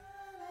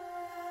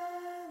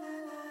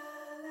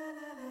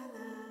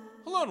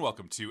Hello and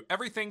welcome to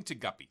Everything to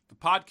Guppy, the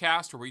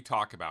podcast where we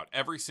talk about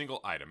every single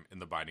item in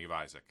the Binding of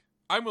Isaac.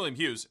 I'm William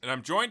Hughes, and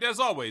I'm joined, as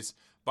always,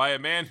 by a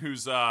man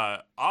who's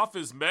off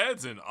his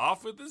meds and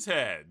off with his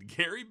head,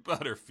 Gary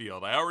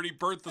Butterfield. I already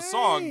burnt the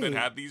song that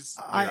had these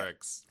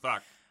lyrics.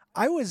 Fuck.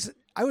 I was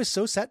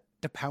so set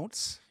to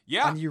pounce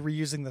on you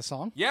reusing the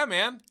song. Yeah,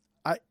 man.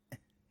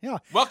 Yeah.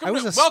 Welcome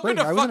to fucking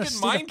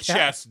Mind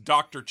Chess,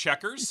 Dr.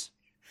 Checkers.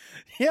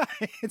 Yeah,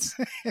 it's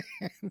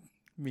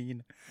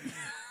mean.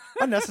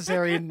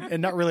 Unnecessary and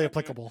not really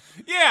applicable.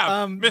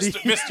 Yeah,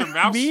 Mr.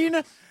 Mouse.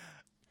 Mean,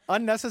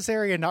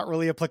 unnecessary, and not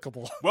really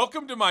applicable.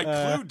 Welcome to my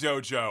Clue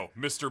Dojo,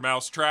 Mr.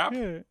 Mousetrap.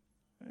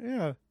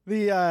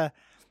 Yeah.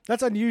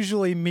 That's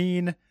unusually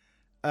mean,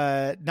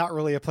 not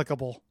really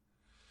applicable,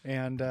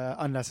 and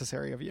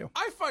unnecessary of you.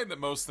 I find that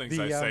most things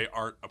I say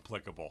aren't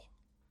applicable.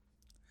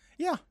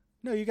 Yeah.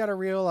 No, you got a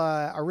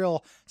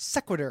real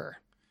sequitur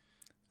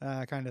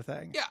kind of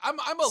thing. Yeah, I'm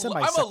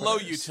a low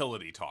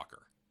utility talker.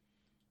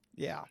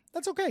 Yeah,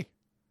 that's okay.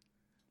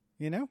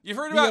 You know? You've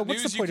heard about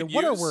what's news the point you of, can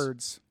what use? are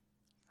words?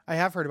 I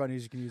have heard about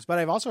news you can use, but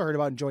I've also heard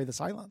about enjoy the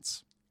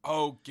silence.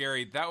 Oh,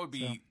 Gary, that would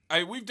be...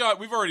 So.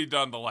 We've already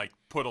done the,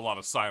 put a lot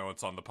of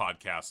silence on the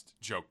podcast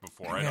joke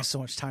before. I have so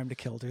much time to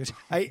kill, dude.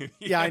 I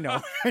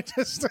know. I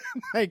just,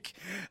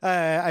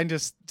 I'm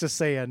just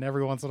saying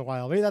every once in a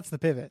while. Maybe that's the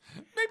pivot.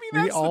 Maybe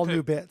that's we all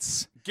new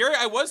bits. Gary,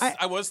 I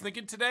was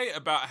thinking today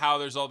about how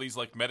there's all these,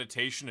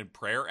 meditation and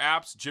prayer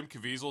apps. Jim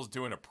Caviezel's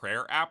doing a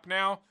prayer app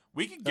now.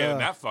 We could get in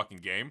that fucking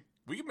game.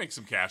 We could make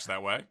some cash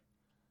that way.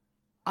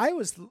 I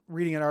was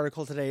reading an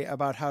article today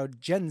about how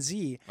Gen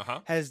Z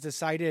has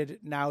decided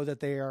now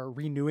that they are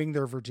renewing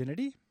their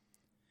virginity.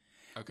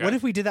 Okay. What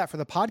if we did that for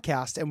the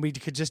podcast and we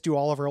could just do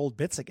all of our old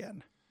bits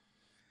again?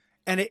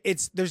 And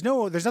there's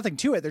nothing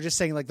to it. They're just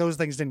saying those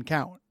things didn't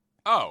count.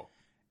 Oh.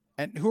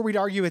 And who are we to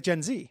argue with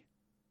Gen Z?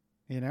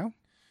 You know?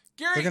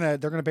 Gary,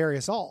 they're gonna bury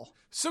us all.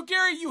 So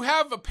Gary, you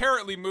have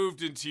apparently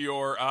moved into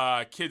your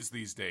kids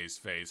these days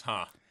phase,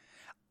 huh?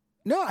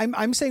 No,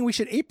 I'm saying we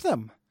should ape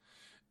them.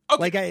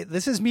 Okay.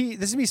 This is me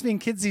seeing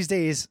kids these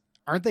days.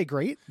 Aren't they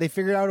great? They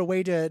figured out a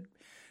way to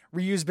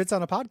reuse bits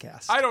on a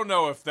podcast. I don't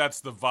know if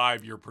that's the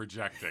vibe you're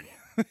projecting.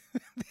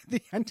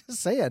 I'm just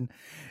saying,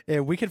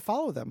 we could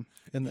follow them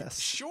in this.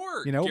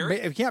 Sure. You know, Gary,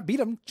 if you can't beat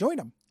them, join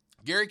them.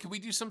 Gary, can we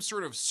do some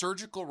sort of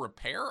surgical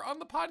repair on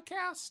the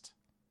podcast?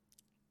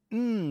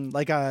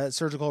 Like a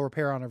surgical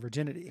repair on a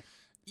virginity.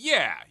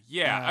 Yeah.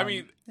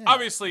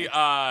 Obviously,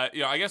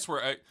 I guess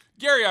we're...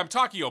 Gary, I'm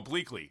talking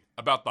obliquely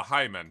about the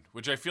hymen,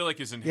 which I feel like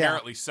is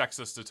inherently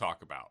sexist to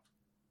talk about.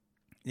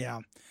 Yeah.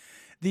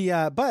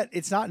 But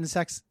it's not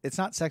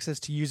sexist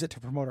to use it to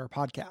promote our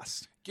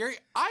podcast. Gary,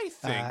 I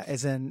think...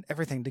 as in,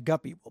 everything to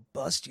Guppy will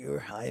bust your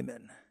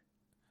hymen.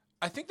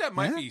 I think that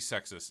might be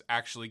sexist,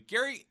 actually.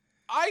 Gary,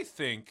 I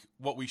think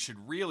what we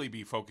should really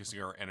be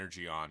focusing our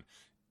energy on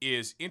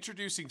is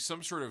introducing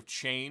some sort of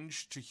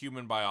change to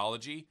human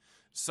biology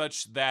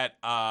such that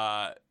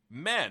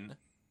men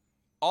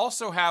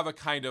also have a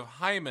kind of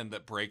hymen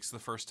that breaks the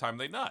first time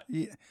they nut.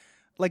 Yeah.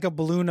 Like a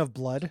balloon of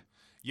blood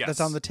that's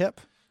on the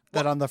tip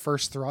that on the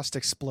first thrust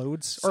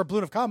explodes. Or a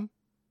balloon of cum.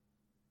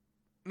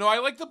 No, I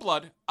like the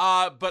blood,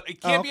 but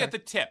it can't be at the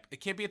tip. It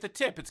can't be at the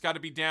tip. It's got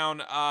to be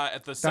down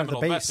at the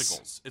seminal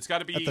vesicles. It's got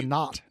to be... At the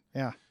knot,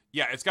 yeah.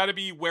 Yeah, it's got to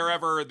be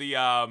wherever the,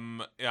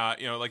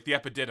 like the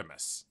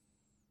epididymis.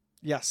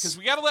 Yes. Because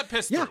we got to let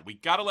piss through. We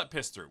got to let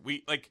piss through.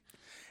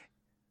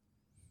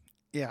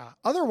 Yeah.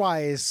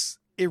 Otherwise,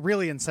 it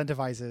really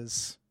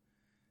incentivizes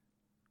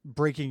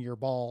breaking your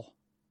ball,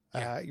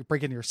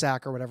 breaking your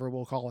sack or whatever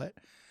we'll call it.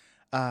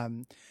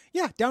 Down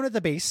at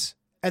the base.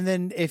 And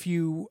then if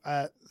you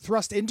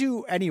thrust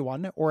into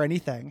anyone or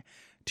anything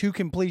to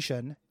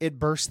completion, it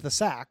bursts the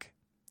sack.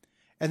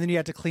 And then you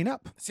have to clean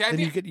up. See,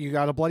 you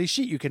got a bloody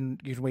sheet you can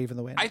wave in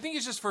the wind. I think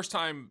it's just first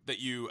time that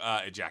you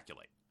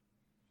ejaculate.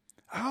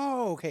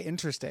 Oh, okay.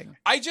 Interesting.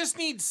 I just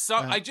need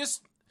some...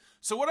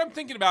 So what I'm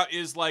thinking about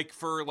is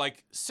for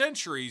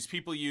centuries,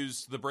 people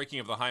used the breaking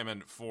of the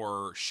hymen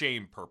for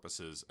shame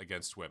purposes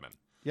against women.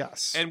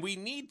 Yes. And we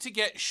need to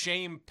get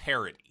shame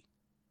parity,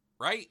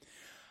 right?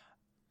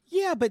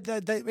 Yeah, but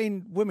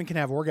women can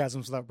have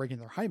orgasms without breaking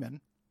their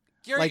hymen.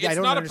 Gary, I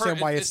don't understand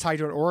why it's tied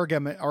to an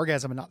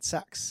orgasm and not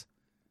sex.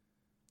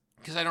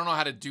 Because I don't know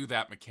how to do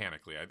that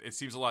mechanically. It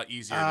seems a lot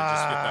easier to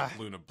just get that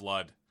balloon of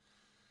blood.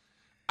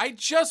 I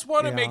just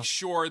want to make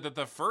sure that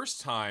the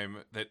first time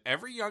that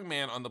every young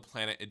man on the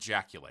planet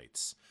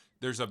ejaculates,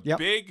 there's a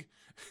big...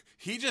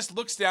 He just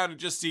looks down and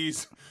just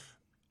sees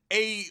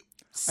a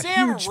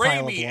Sam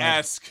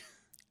Raimi-esque...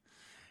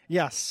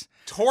 Yes.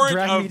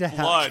 Torrent of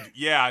blood. Heck.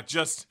 Yeah,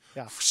 just...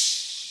 Yeah.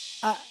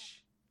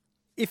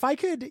 If I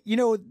could,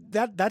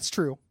 that's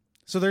true.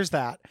 So there's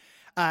that.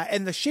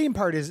 And the shame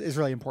part is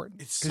really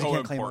important. It's so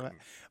important.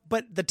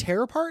 But the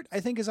terror part,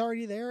 I think, is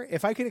already there.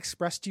 If I could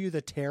express to you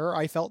the terror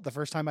I felt the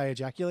first time I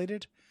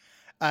ejaculated,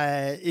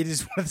 it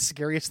is one of the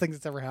scariest things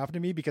that's ever happened to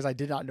me because I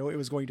did not know it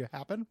was going to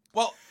happen.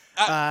 Well,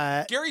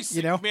 Gary,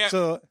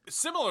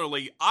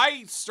 similarly,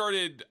 I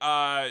started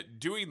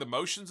doing the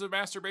motions of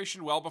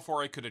masturbation well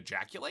before I could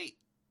ejaculate.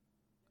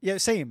 Yeah,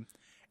 same.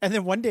 And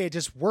then one day it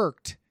just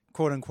worked,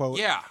 quote unquote.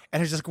 Yeah.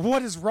 And it's just,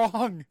 what is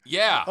wrong?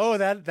 Yeah. Oh,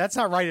 that's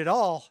not right at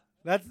all.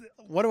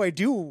 What do I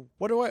do?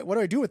 What do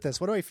I do with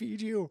this? What do I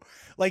feed you?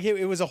 Like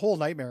it was a whole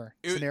nightmare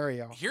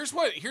scenario. Here's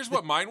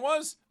what mine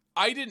was.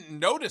 I didn't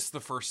notice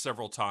the first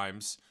several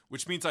times,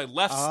 which means I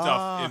left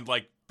stuff in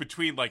like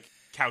between like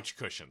couch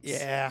cushions.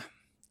 Yeah.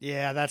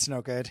 Yeah, that's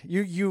no good.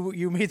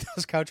 You made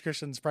those couch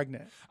cushions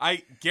pregnant.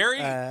 Gary,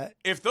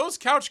 if those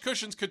couch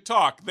cushions could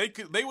talk,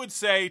 they would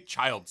say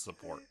child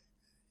support.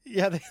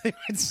 Yeah, they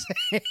would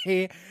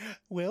say,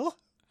 Will,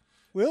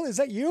 is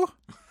that you?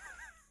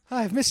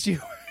 I've missed you.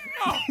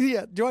 Oh.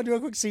 Yeah. Do you want to do a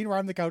quick scene where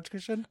I'm the couch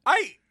cushion?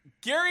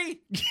 Gary,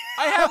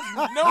 I have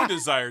no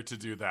desire to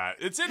do that.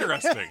 It's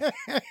interesting.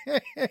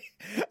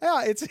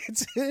 Yeah, it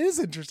is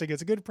interesting.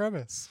 It's a good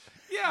premise.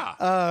 Yeah.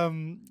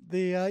 I'm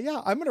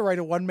gonna write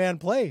a one-man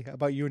play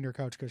about you and your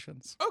couch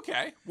cushions.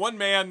 Okay. One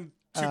man,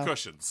 two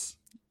cushions.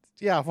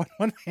 Yeah,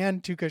 one man,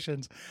 two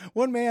cushions.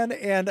 One man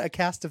and a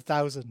cast of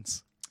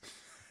thousands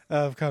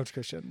of couch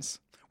cushions.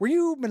 Were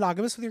you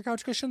monogamous with your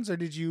couch cushions, or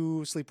did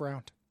you sleep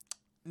around?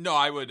 No,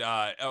 I would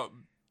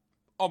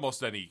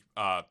almost any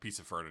piece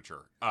of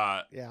furniture.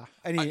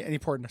 Any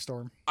port in a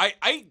storm. I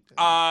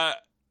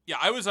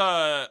was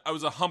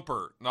a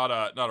humper, not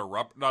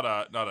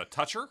a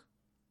toucher.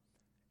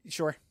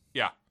 Sure.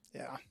 Yeah.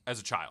 Yeah. As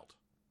a child.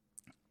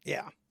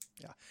 Yeah.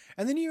 Yeah.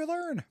 And then you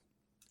learn.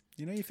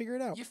 You figure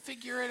it out.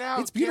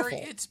 It's beautiful.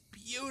 Gary, it's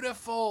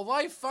beautiful.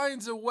 Life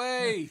finds a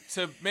way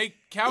to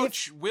make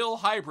couch will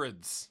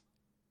hybrids.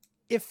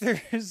 If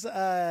there's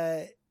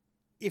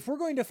if we're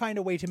going to find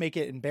a way to make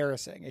it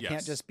embarrassing, it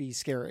can't just be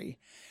scary.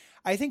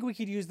 I think we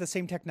could use the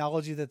same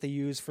technology that they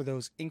use for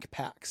those ink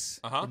packs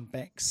in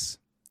banks.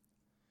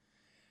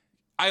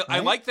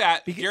 I like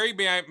that. Gary,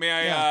 may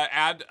I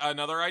add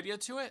another idea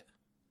to it?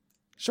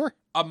 Sure.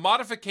 A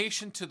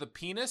modification to the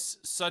penis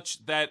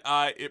such that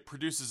it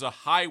produces a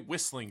high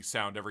whistling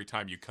sound every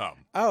time you come.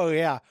 Oh,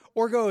 yeah.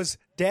 Or goes,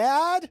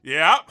 Dad?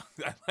 Yeah,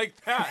 I like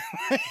that.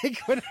 Like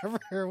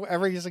whatever,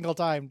 every single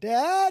time.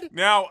 Dad?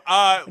 Now,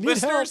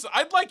 listeners,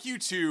 I'd like you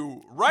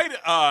to write,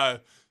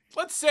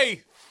 let's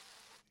say,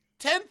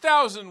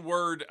 10,000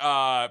 word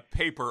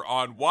paper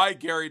on why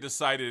Gary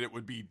decided it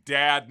would be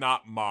Dad,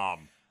 not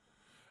Mom.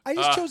 I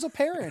just chose a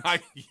parent. I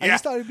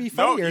just thought it'd be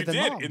funnier than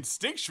Mom.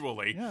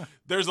 Instinctually. Yeah.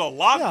 There's a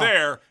lot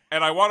there,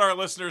 and I want our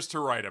listeners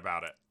to write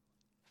about it.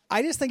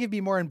 I just think it'd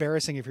be more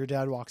embarrassing if your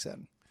dad walks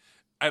in.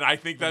 And I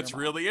think that's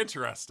really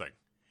interesting.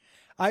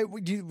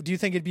 Do you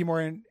think it'd be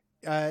more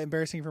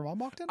embarrassing if your mom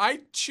walked in?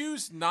 I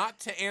choose not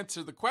to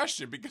answer the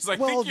question because I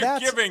think you're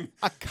giving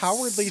a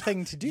cowardly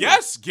thing to do.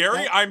 Yes,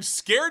 Gary, I'm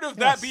scared of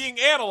that being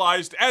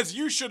analyzed, as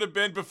you should have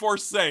been before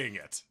saying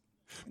it.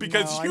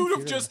 Because you'd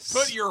have just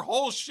put your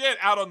whole shit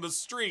out on the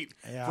street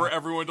for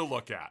everyone to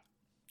look at.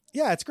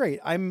 Yeah, it's great.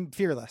 I'm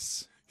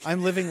fearless.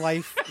 I'm living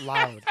life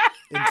loud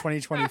in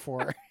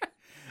 2024.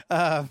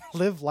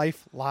 Live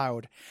life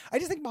loud. I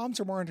just think moms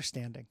are more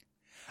understanding.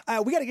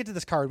 We got to get to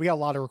this card. We got a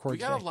lot to record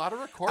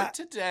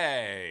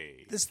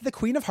today. This is the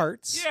Queen of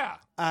Hearts. Yeah.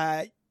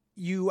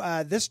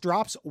 This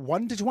drops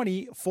 1 to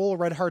 20 full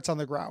red hearts on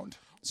the ground.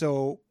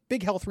 So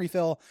big health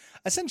refill,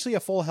 essentially a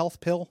full health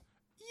pill.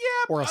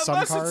 Yeah, or a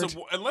sun card.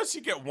 Unless you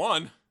get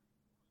one.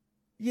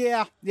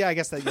 Yeah, I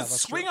guess that. Yeah,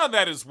 swing true. on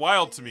that is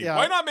wild to me. Yeah,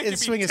 why not make it be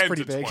swing 10 is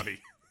pretty to big. 20?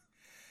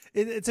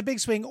 It's a big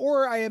swing,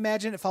 or I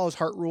imagine it follows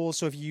heart rules.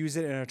 So if you use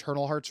it in an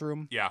Eternal Hearts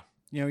room,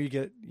 you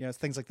get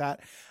things like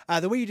that.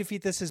 The way you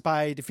defeat this is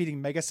by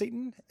defeating Mega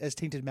Satan as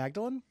Tainted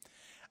Magdalene.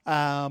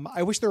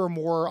 I wish there were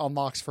more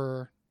unlocks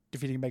for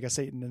defeating Mega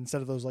Satan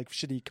instead of those like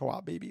shitty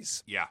co-op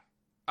babies. Yeah.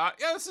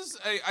 This is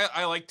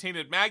I like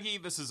Tainted Maggie.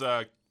 This is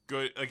a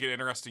good, like an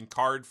interesting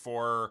card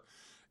for,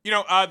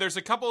 there's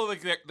a couple of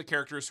the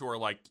characters who are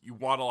like you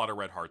want a lot of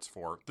red hearts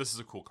for. This is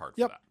a cool card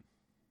for that.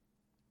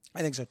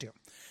 I think so too.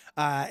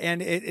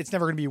 And it's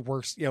never going to be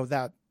worse.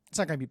 That it's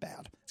not going to be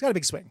bad. It's got a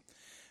big swing,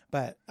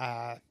 but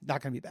not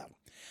going to be bad.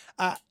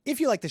 If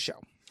you like the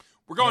show,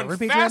 we're going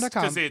fast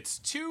because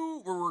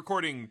we're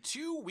recording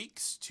 2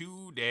 weeks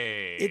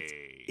today.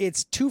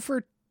 It's 2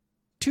 for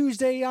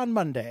Tuesday on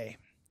Monday.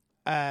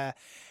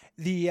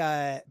 The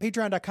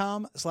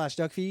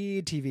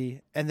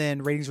patreon.com/duckfeedtv and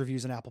then ratings,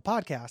 reviews, and Apple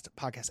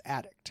Podcast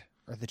Addict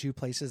are the two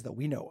places that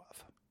we know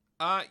of.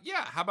 How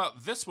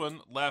about this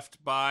one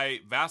left by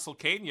Vassal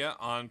Kenya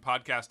on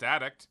Podcast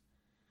Addict?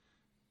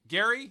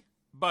 Gary,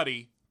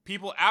 buddy,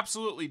 people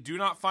absolutely do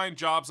not find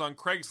jobs on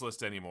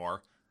Craigslist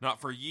anymore. Not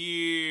for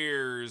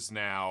years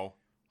now.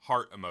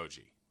 Heart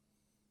emoji.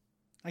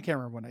 I can't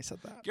remember when I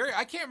said that. Gary,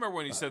 I can't remember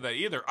when you said that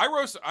either. I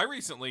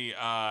recently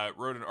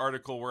wrote an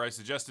article where I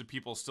suggested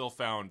people still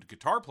found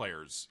guitar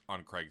players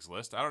on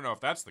Craigslist. I don't know if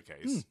that's the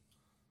case.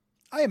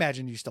 I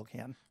imagine you still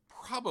can.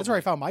 Probably. That's where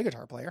I found my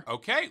guitar player.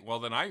 Okay, well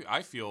then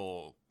I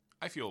feel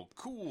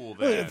cool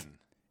then. It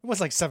was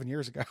like 7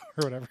 years ago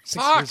or whatever,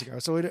 6 years ago.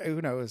 So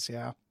who knows?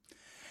 Yeah.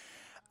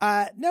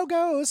 No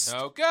ghost.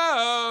 No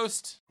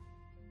ghost.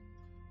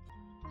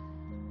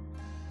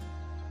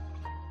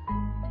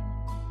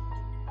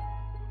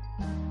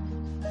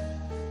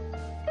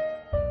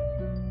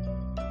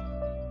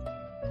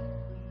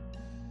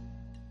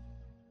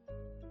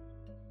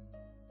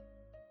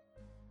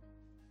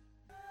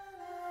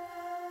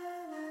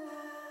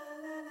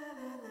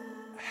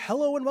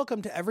 Hello and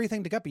welcome to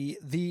Everything to Guppy,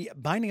 the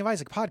Binding of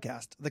Isaac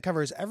podcast that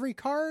covers every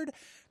card,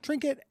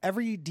 trinket,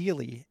 every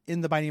dealie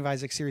in the Binding of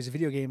Isaac series of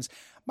video games.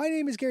 My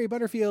name is Gary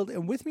Butterfield,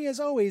 and with me as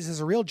always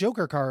is a real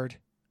Joker card,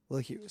 Will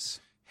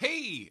Hughes.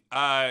 Hey,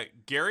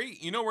 Gary,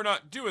 you know we're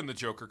not doing the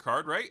Joker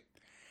card, right?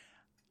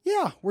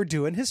 Yeah, we're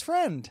doing his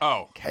friend.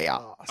 Oh.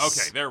 Chaos.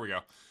 Okay, there we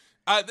go.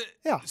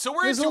 Yeah. So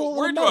we're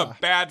into a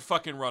bad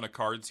fucking run of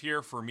cards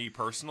here for me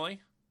personally.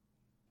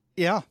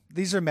 Yeah,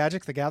 these are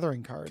Magic the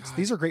Gathering cards. God.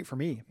 These are great for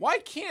me. Why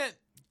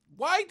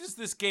does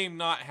this game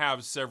not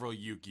have several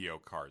Yu-Gi-Oh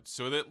cards?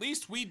 So that at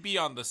least we'd be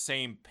on the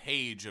same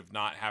page of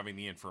not having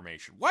the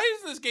information. Why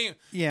is this game...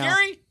 Yeah.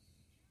 Gary?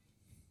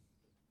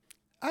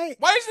 Why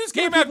does this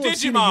game have Digimon? Have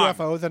seen a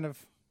UFO than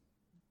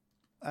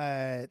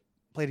have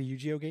played a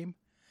Yu-Gi-Oh game.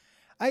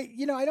 I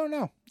don't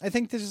know. I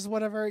think this is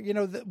whatever,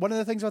 one of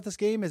the things about this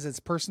game is it's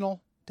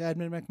personal to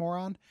Edmund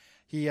McMoran.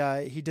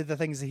 He did the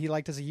things that he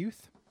liked as a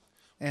youth.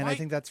 And I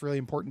think that's really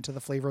important to the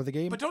flavor of the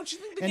game. But don't you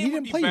think the game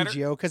would be better? And he didn't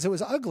play Yu-Gi-Oh because it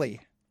was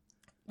ugly.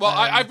 Well,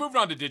 I've moved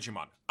on to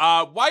Digimon.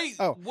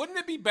 Wouldn't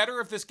it be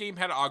better if this game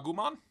had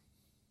Agumon?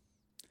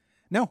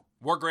 No.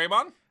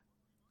 Wargreymon?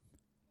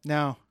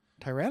 No.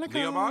 Tyrannicon?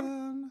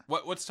 Leomon?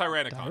 What's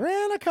Tyrannicon?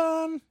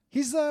 Tyrannicon.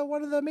 He's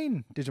one of the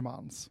main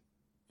Digimons.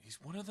 He's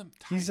one of them.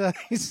 He's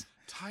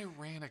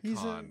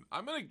Tyrannicon.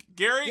 I'm gonna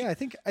Gary. Yeah, I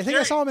think Gary,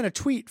 I saw him in a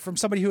tweet from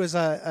somebody who is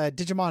a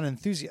Digimon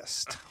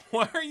enthusiast.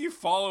 Why are you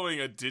following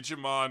a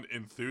Digimon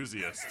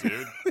enthusiast,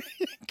 dude?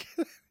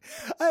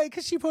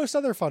 Because she posts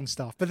other fun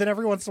stuff, but then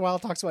every once in a while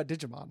talks about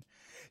Digimon.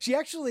 She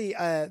actually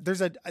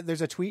there's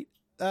a tweet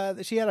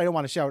that she had. I don't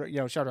want to shout her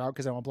out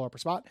because I don't want to blow up her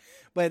spot,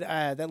 but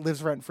that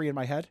lives rent free in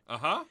my head.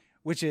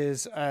 Which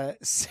is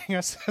sing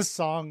us a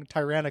song,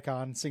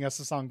 Tyrannicon. Sing us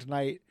a song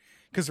tonight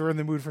because we're in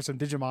the mood for some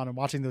Digimon and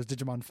watching those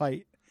Digimon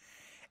fight.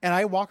 And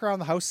I walk around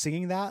the house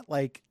singing that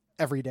like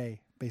every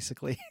day,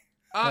 basically.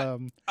 I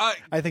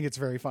think it's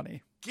very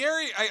funny.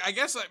 Gary, I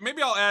guess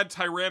maybe I'll add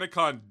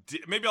Tyrannicon.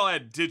 Maybe I'll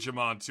add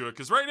Digimon to it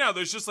because right now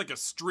there's just like a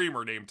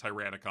streamer named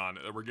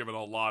Tyrannicon that we're giving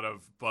a lot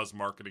of buzz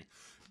marketing.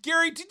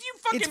 Gary, did you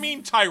fucking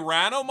mean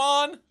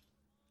Tyrannomon?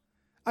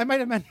 I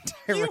might have meant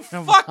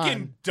Tyrannomon. You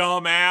fucking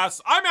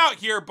dumbass! I'm out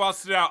here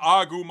busting out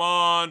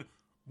Agumon,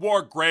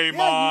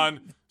 Wargreymon,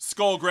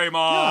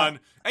 Skullgreymon,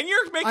 and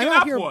you're making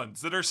up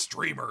ones that are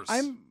streamers.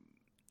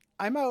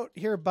 I'm out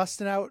here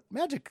busting out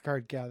Magic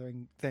card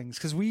gathering things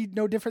because we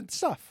know different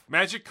stuff.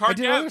 Magic card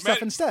gathering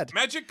stuff instead.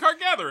 Magic card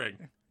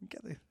gathering.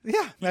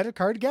 Yeah, Magic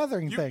card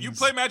gathering things. You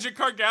play Magic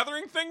card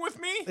gathering thing with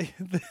me?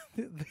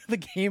 the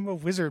game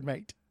of Wizard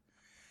Mate.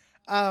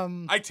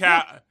 I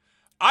tap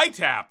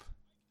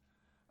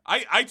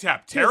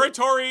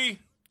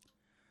territory.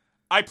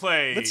 I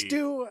play. Let's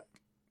do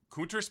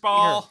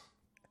Counterspell.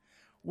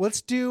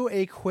 Let's do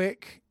a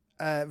quick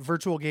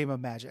virtual game of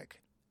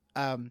Magic.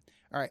 All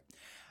right.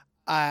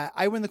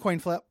 I win the coin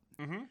flip.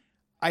 Mm-hmm.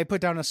 I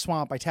put down a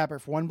swamp. I tap it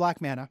for 1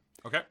 black mana.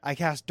 Okay. I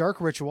cast Dark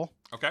Ritual.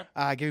 Okay.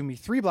 Giving me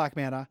 3 black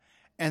mana.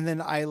 And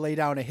then I lay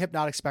down a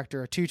Hypnotic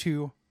Spectre, a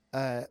 2/2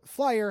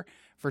 flyer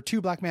for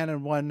 2 black mana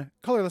and 1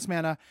 colorless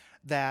mana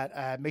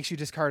that makes you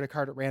discard a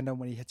card at random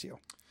when he hits you.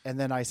 And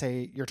then I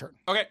say, your turn.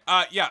 Okay.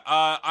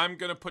 I'm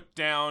going to put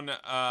down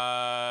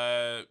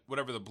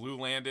whatever the blue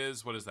land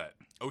is. What is that?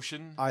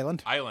 Ocean?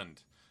 Island.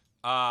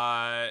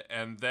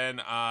 And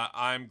then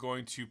I'm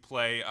going to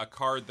play a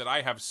card that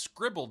I have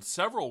scribbled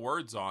several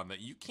words on that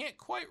you can't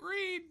quite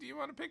read. Do you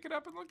want to pick it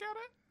up and look at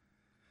it?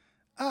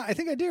 I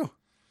think I do.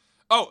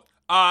 Oh,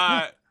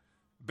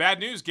 bad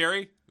news,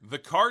 Gary. The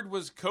card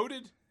was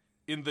coated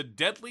in the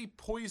deadly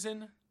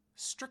poison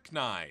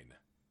strychnine.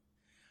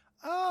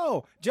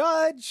 Oh,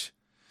 Judge.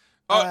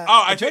 Gary,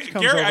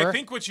 I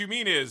think what you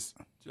mean is...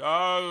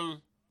 No,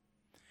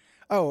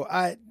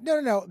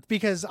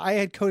 because I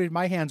had coated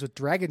my hands with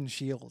Dragon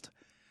Shield,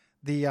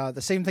 the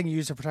same thing you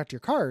use to protect your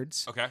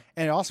cards. Okay.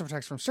 And it also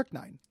protects from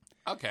strychnine.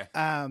 Okay.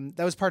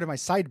 That was part of my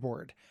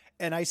sideboard.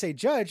 And I say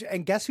Judge,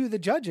 and guess who the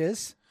judge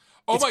is?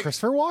 It's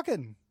Christopher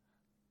Walken.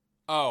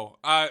 Oh,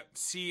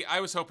 see, I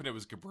was hoping it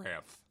was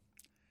Gabranth.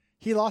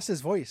 He lost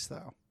his voice,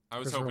 though. I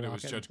was hoping it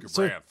was Judge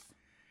Gabranth.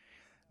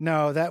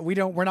 No,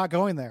 we're not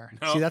going there.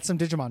 No. See, that's some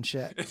Digimon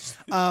shit.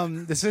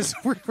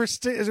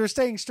 We're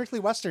staying strictly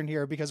Western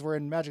here because we're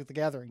in Magic the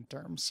Gathering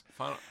terms.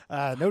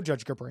 No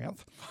Judge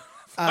Gabranth.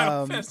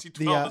 Final Fantasy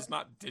 12 is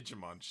not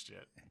Digimon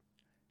shit.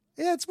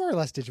 Yeah, it's more or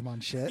less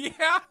Digimon shit.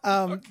 Yeah.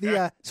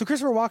 Okay. So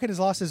Christopher Walken has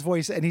lost his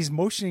voice and he's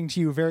motioning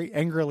to you very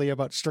angrily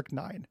about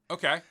strychnine.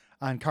 Okay.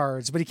 On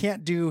cards, but he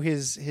can't do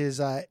his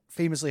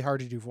famously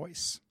hard to do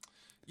voice.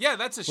 Yeah,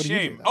 that's a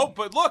shame. Oh,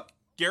 but look,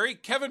 Gary,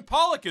 Kevin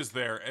Pollak is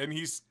there, and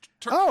he's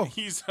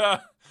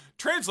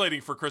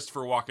translating for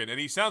Christopher Walken, and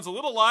he sounds a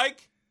little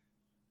like.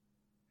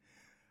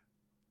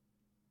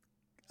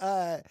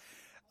 I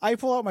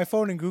pull out my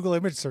phone and Google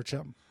image search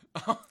him.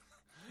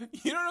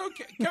 You don't know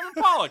Kevin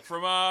Pollak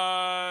from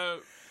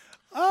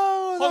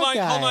Hold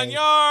on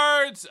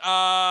yards.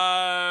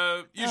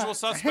 Usual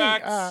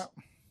Suspects.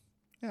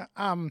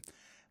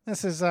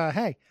 This is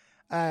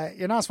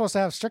you're not supposed to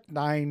have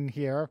strychnine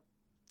here.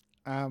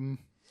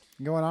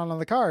 going on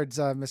the cards,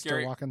 Mr.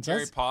 Gary, Walken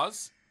Gary, says.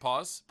 pause.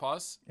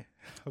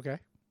 Okay.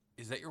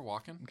 Is that your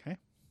Walken? Okay.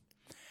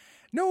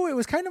 No, it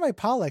was kind of my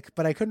Pollock,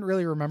 but I couldn't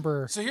really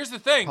remember. So here's the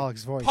thing.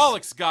 Pollock's voice.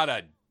 Pollock's got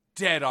a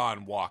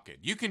dead-on Walken.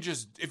 You can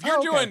just if you're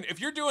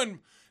doing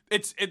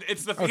it's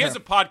the he has a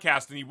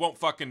podcast and he won't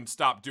fucking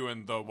stop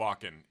doing the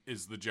Walken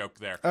is the joke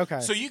there.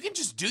 Okay. So you can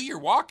just do your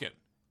Walken,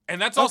 and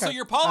that's also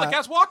your Pollock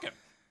as Walken.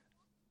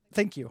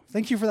 Thank you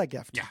for that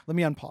gift. Yeah. Let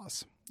me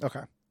unpause.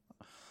 Okay.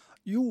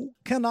 You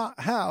cannot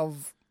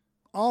have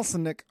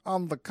arsenic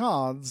on the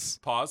cards.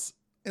 Pause.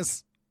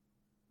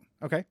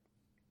 Okay.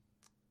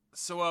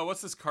 So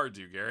what's this card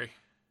do, Gary?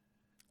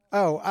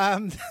 Oh,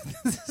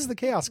 this is the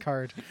chaos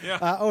card.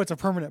 Yeah. It's a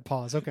permanent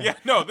pause. Okay. Yeah.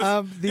 No.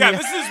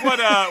 This is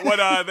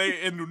what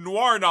they in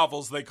noir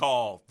novels they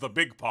call the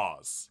big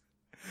pause.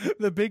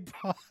 The big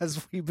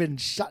pause. We've been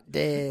shot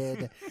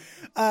dead.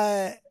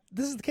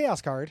 This is the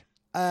chaos card.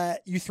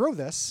 You throw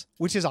this,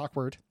 which is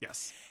awkward.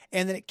 Yes.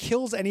 And then it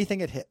kills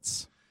anything it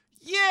hits.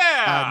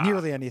 Yeah.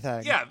 Nearly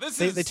anything. Yeah.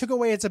 They took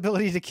away its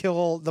ability to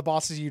kill the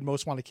bosses you'd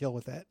most want to kill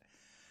with it.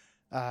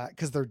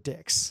 Because they're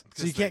dicks.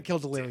 So you can't kill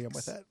Delirium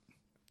with it.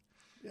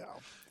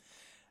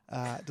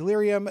 Yeah.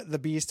 Delirium, the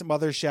Beast,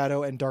 Mother's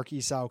Shadow, and Dark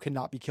Esau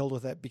cannot be killed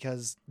with it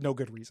because no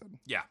good reason.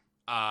 Yeah.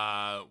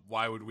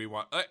 Why would we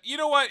want... you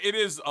know what? It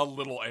is a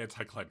little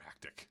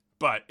anticlimactic.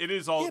 But it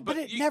is all... Yeah, but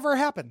it never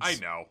happens. I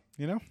know.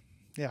 You know?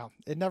 Yeah,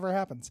 it never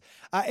happens.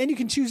 And you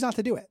can choose not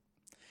to do it.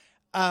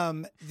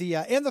 And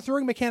the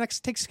throwing mechanics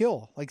take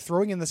skill. Like,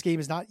 throwing in this game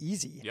is not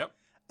easy. Yep.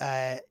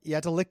 You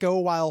have to let go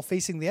while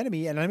facing the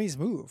enemy, and enemies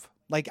move.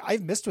 Like,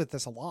 I've missed with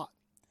this a lot.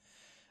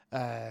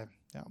 It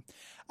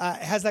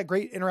has that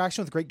great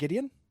interaction with Great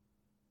Gideon,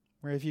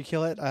 where if you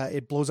kill it,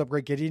 it blows up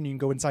Great Gideon. You can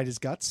go inside his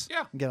guts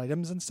and get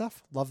items and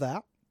stuff. Love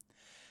that.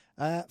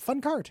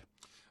 Fun card.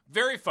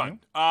 Very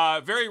fun.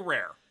 Very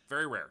rare.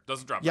 Very rare.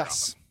 Doesn't drop very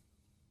often.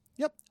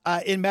 Yep.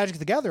 In Magic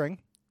the Gathering,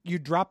 you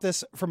drop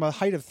this from a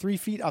height of 3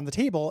 feet on the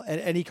table,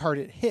 and any card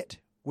it hit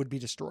would be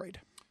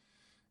destroyed.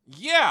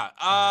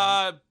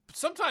 Yeah.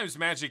 Sometimes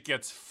Magic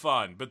gets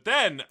fun, but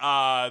then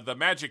the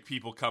Magic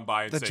people come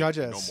by and say,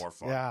 judges. No more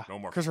fun. Yeah. No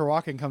more fun. Christopher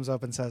Walken comes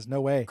up and says,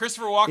 no way.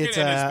 Christopher Walken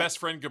and his best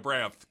friend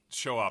Gabranth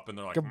show up, and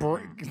they're like,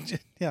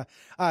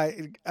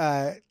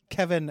 Yeah.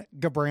 Kevin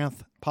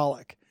Gabranth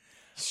Pollock.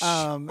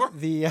 What do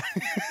we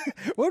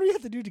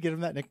have to do to get him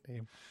that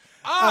nickname?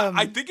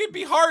 I think it'd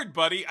be hard,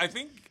 buddy. I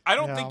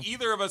don't think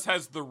either of us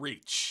has the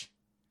reach.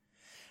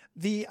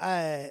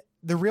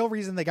 The real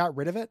reason they got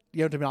rid of it,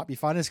 to not be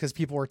fun, is because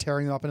people were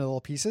tearing them up into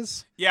little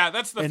pieces. Yeah,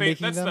 that's the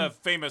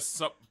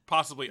famous,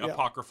 possibly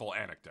apocryphal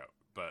anecdote.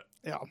 But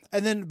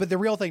but the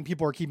real thing,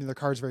 people were keeping their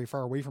cards very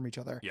far away from each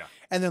other. Yeah,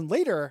 and then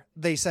later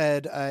they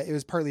said it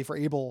was partly for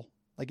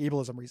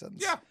ableism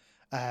reasons.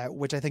 Yeah,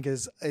 which I think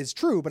is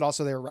true, but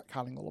also they were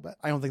retconning a little bit.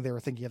 I don't think they were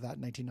thinking of that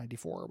in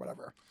 1994 or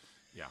whatever.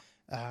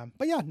 Yeah,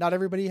 but yeah, not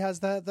everybody has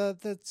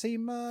the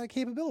same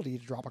capability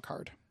to drop a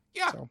card.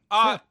 Yeah. So,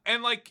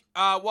 and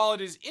while it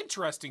is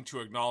interesting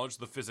to acknowledge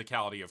the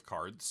physicality of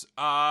cards,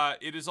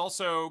 it is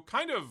also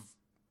kind of...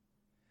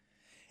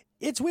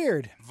 It's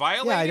weird.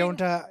 Violating?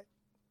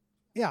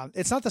 Yeah,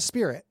 it's not the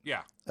spirit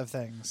of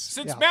things.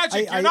 Since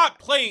Magic, you're not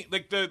playing...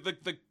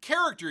 the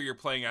character you're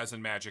playing as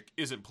in Magic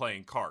isn't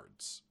playing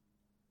cards.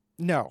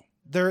 No.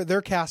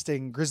 They're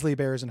casting grizzly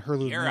bears and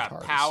Hurloon You're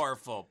Minotaurs. a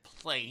powerful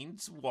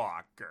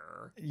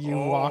planeswalker. You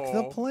walk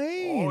the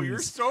plains. Oh, you're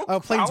so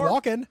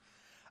planeswalking.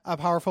 A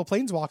powerful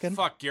planeswalking.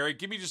 Fuck, Gary,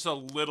 give me just a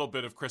little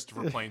bit of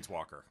Christopher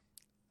Planeswalker.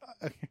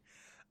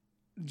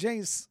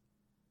 Jace,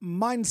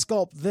 mind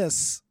sculpt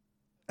this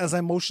as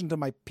I motion to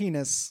my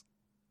penis.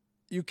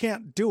 You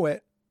can't do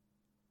it,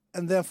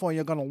 and therefore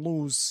you're gonna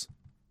lose.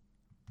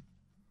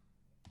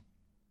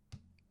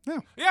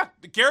 Yeah,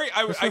 Gary,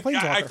 I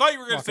thought you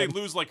were going to say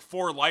lose like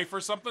 4 life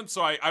or something,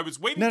 so I was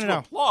waiting to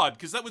applaud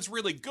because that was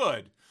really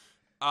good.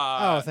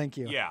 Thank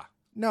you. Yeah.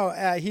 No,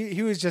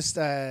 he was just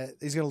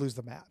he's going to lose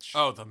the match.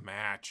 Oh, the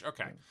match.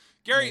 Okay.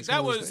 Gary,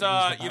 that was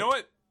you know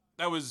what?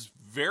 That was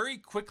very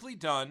quickly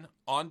done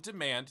on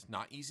demand.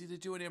 Not easy to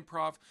do an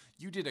improv.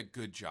 You did a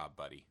good job,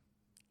 buddy.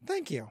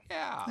 Thank you.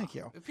 Yeah. Thank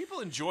you. If people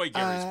enjoy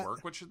Gary's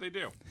work, what should they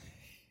do?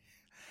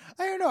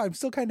 I don't know. I'm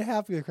still kind of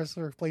happy with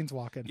Christopher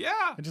Planeswalking. Yeah.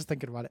 I'm just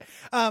thinking about it.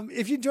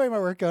 If you enjoy my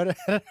work, head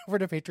over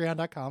to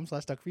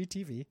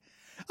patreon.com/duckfeedtv.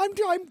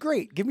 I'm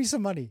great. Give me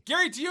some money.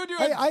 Gary, do you do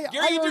it?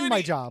 I earned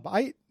my job.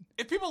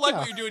 If people like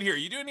what you're doing here,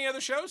 you do any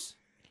other shows?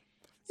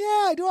 Yeah,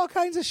 I do all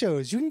kinds of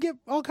shows. You can get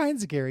all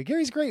kinds of Gary.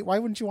 Gary's great. Why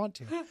wouldn't you want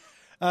to?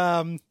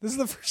 This is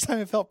the first time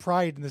I felt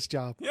pride in this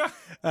job. Yeah.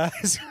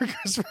 For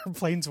Christopher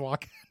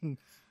Planeswalking.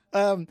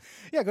 Go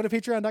to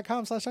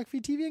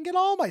patreon.com/duckfeedtv and get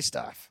all my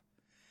stuff.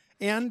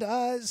 And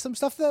some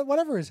stuff that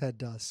whatever his head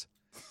does.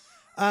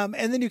 And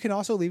then you can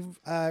also leave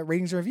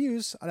ratings and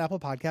reviews on Apple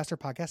Podcast or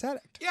Podcast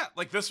Addict. Yeah,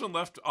 like this one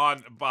left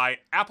on by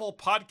Apple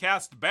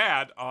Podcast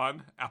Bad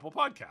on Apple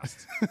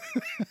Podcast.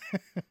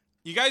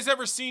 You guys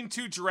ever seen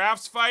 2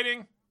 giraffes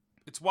fighting?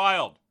 It's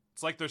wild.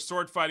 It's like they're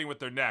sword fighting with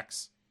their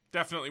necks.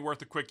 Definitely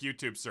worth a quick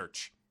YouTube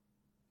search.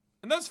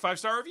 And that's a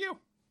 5-star review.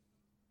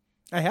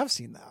 I have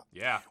seen that.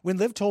 Yeah. When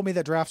Liv told me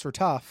that drafts were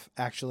tough,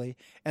 actually,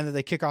 and that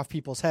they kick off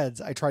people's heads,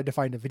 I tried to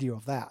find a video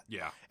of that.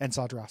 Yeah. And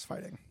saw drafts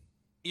fighting.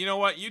 You know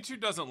what? YouTube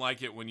doesn't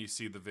like it when you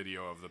see the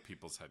video of the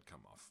people's head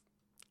come off.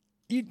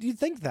 You'd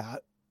think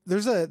that.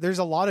 There's a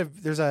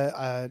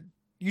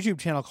YouTube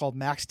channel called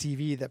Max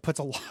TV that puts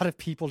a lot of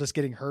people just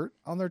getting hurt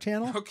on their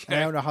channel. Okay. And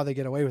I don't know how they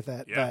get away with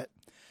it, Yeah. but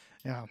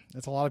yeah,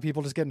 it's a lot of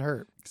people just getting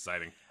hurt.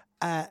 Exciting.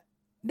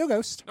 No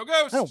Ghost. No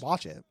Ghost. I don't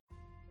watch it.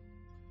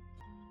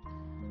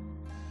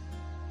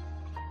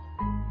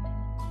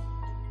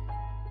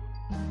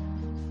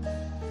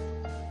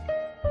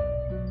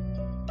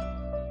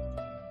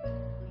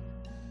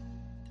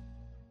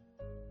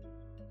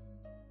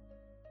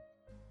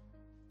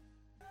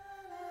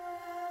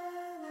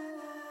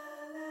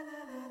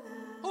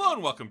 Hello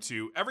and welcome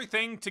to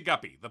Everything to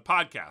Guppy, the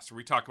podcast where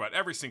we talk about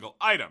every single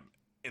item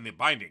in the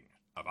Binding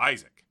of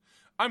Isaac.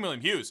 I'm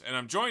William Hughes, and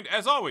I'm joined,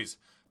 as always,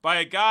 by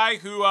a guy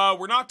who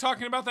we're not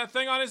talking about that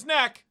thing on his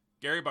neck,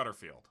 Gary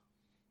Butterfield.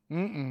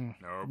 Nope.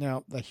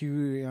 No,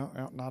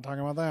 not talking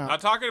about that. Not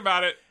talking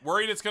about it.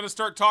 Worried it's going to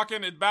start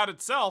talking about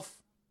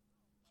itself.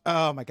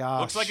 Oh my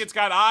gosh. Looks like it's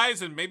got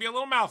eyes and maybe a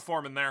little mouth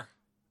form in there.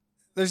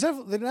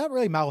 They're not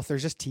really mouth.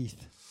 There's just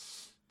teeth.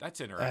 That's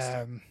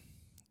interesting.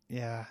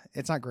 Yeah,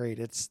 it's not great.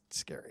 It's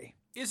scary.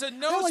 Is a I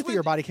nose don't like that with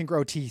your body can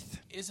grow teeth.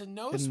 Is a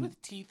nose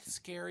with teeth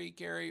scary,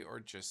 Gary, or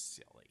just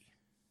silly?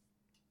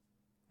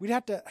 We'd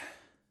have to.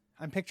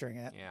 I'm picturing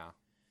it. Yeah.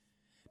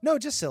 No,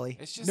 just silly.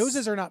 It's just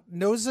Noses are not.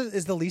 Nose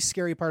is the least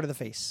scary part of the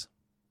face.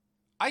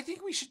 I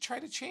think we should try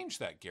to change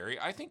that, Gary.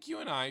 I think you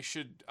and I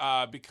should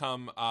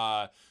become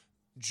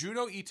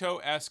Juno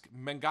Ito-esque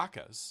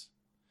mangakas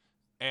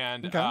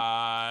and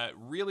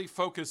really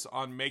focus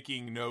on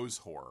making nose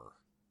horror.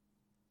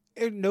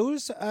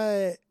 Nose,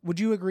 would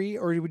you agree,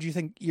 or would you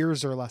think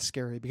ears are less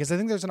scary? Because I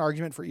think there's an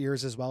argument for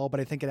ears as well, but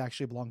I think it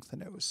actually belongs to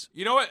nose.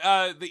 You know what?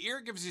 The ear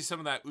gives you some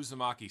of that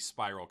Uzumaki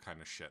spiral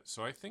kind of shit.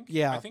 So I think,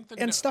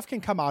 stuff can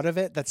come out of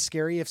it that's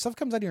scary. If stuff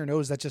comes out of your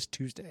nose, that's just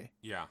Tuesday.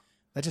 Yeah,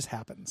 that just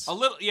happens. A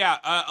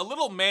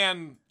little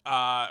man or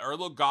a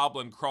little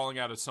goblin crawling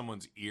out of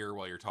someone's ear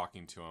while you're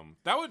talking to him.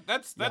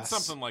 That's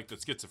something like the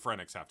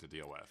schizophrenics have to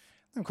deal with.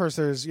 Of course,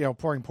 there's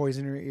pouring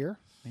poison in your ear.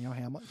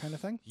 Hamlet kind of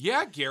thing.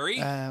 Yeah, Gary.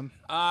 And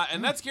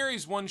that's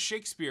Gary's one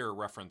Shakespeare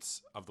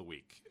reference of the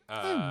week.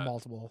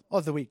 Multiple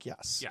of the week,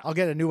 yes. Yeah. I'll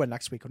get a new one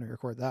next week when we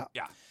record that.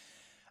 Yeah.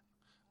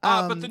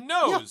 But the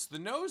nose. Yeah.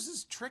 The nose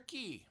is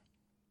tricky.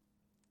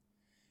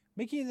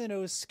 Making the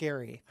nose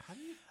scary. How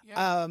do you...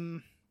 Yeah.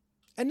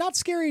 And not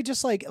scary,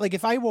 just like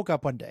if I woke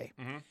up one day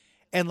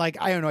and I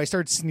don't know, I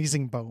started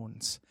sneezing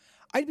bones,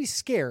 I'd be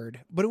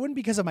scared, but it wouldn't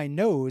be because of my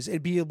nose.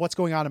 It'd be what's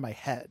going on in my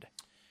head.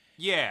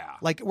 Yeah.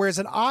 Whereas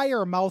an eye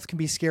or a mouth can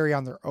be scary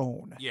on their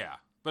own. Yeah.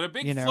 But a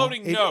big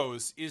floating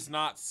nose is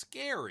not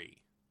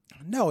scary.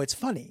 No, it's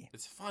funny.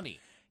 It's funny.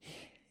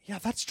 Yeah,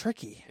 that's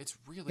tricky. It's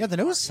really the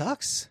nose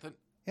sucks.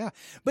 Yeah.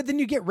 But then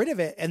you get rid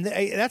of it, and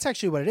that's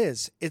actually what it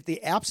is.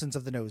 The absence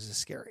of the nose is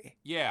scary.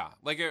 Yeah.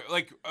 When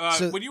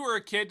you were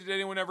a kid, did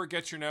anyone ever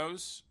get your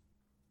nose?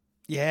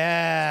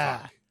 Yeah.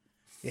 Fuck.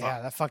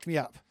 Yeah, that fucked me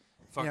up.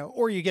 Fuck.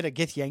 Or you get a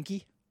Gith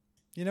Yankee,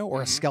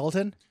 or a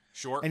skeleton.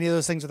 Sure. Any of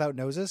those things without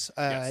noses.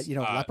 Yes.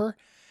 Leper.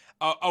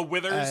 A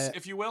withers,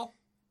 if you will.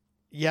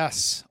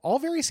 Yes. All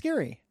very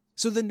scary.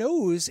 So the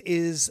nose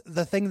is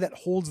the thing that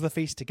holds the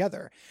face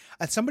together.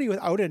 Somebody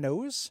without a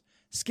nose,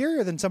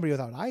 scarier than somebody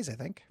without eyes, I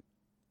think.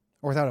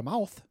 Or without a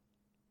mouth.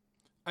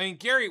 I mean,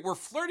 Gary, we're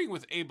flirting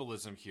with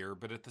ableism here,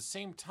 but at the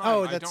same time,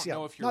 I don't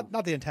know if you're...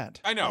 Not the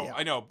intent. I know,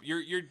 I know.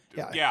 You're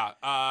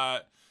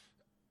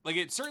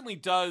it certainly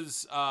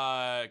does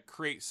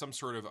create some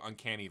sort of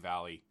uncanny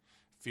valley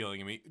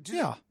feeling. I mean,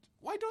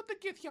 why don't the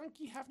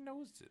Githyanki have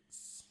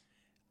noses?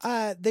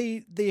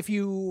 They if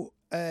you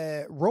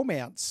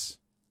romance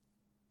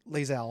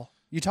Lae'zel,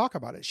 you talk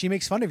about it. She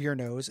makes fun of your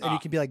nose, and you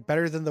can be like,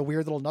 better than the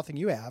weird little nothing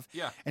you have.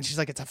 Yeah. And she's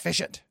like, it's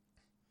efficient.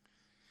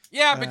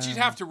 Yeah, but you'd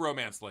have to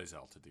romance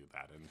Lae'zel to do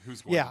that, and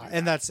who's going to do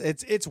that?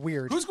 And it's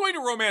weird. Who's going to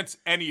romance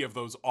any of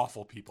those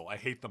awful people? I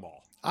hate them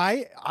all.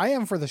 I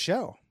am for the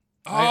show.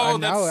 Oh,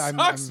 that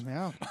sucks.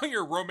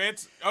 Your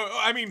romance.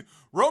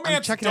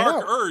 Romance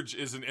Dark Urge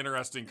is an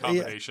interesting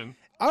combination.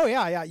 Oh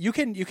yeah. You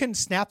can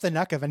snap the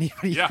neck of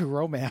anybody you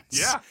romance.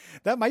 Yeah,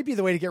 that might be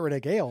the way to get rid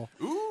of Gale.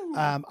 Ooh.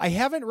 I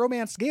haven't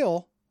romanced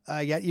Gale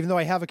yet, even though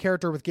I have a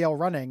character with Gale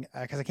running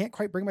because I can't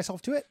quite bring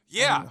myself to it.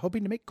 Yeah, I'm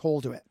hoping to make Cole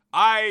do it.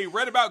 I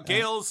read about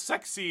Gale's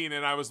sex scene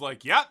and I was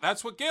like, yeah,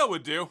 that's what Gale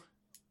would do.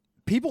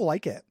 People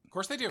like it. Of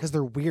course they do. Because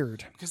they're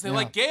weird. Because they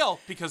like Gale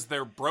because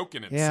they're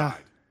broken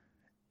inside.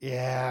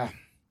 Yeah.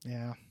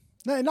 No,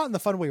 not in the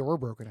fun way we're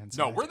broken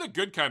inside. No, we're the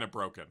good kind of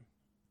broken.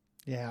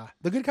 Yeah.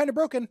 The good kind of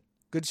broken.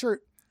 Good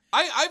shirt.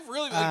 I've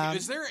really,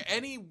 is there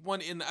anyone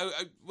in,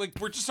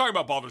 we're just talking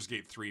about Baldur's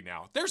Gate 3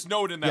 now. There's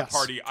no one in that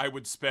party I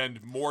would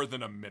spend more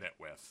than a minute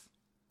with.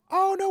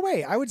 Oh, no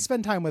way. I would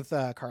spend time with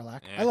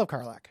Karlach. I love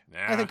Karlach.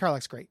 I think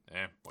Karlach's great.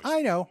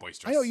 I know.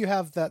 Boisterous. I know you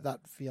have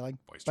that feeling,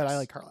 but I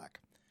like Karlach.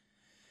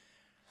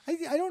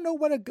 I don't know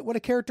what a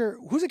character,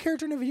 who's a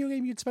character in a video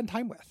game you'd spend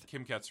time with?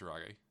 Kim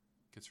Katsuragi.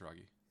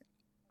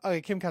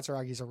 Okay, Kim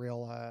Katsuragi's a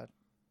real,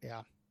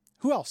 yeah.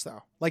 Who else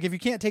though? Like, if you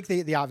can't take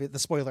the obvious, the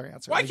spoiler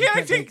answer. Why like, can't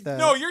I take the?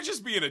 No, you're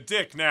just being a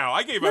dick now.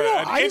 I gave an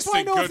I just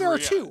want to know if there are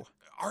two.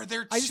 Are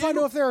there two? I just want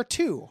to know if there are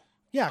two.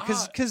 Yeah,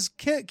 because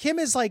Kim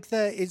is like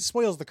it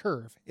spoils the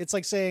curve. It's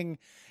like saying,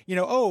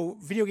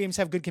 video games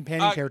have good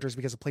companion characters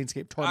because of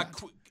Planescape Torment.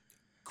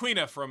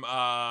 Quina from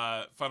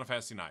Final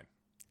Fantasy IX.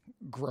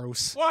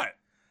 Gross. What?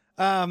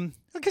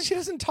 Because she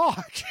doesn't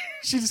talk.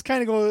 She just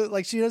kind of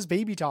go she does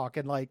baby talk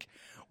and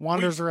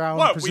wanders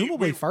around,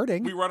 presumably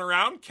farting. We run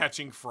around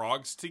catching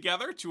frogs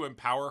together to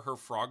empower her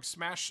frog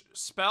smash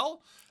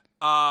spell.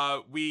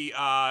 We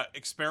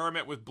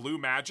experiment with blue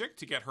magic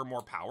to get her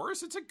more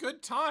powers. It's a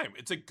good time.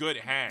 It's a good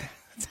hang.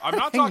 I'm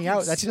not talking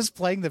out. That's just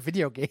playing the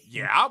video game.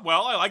 Yeah,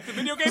 well, I like the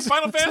video game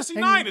Final Fantasy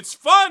IX. It's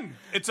fun.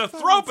 It's a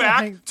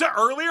throwback to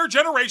earlier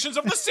generations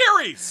of the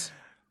series.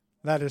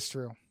 That is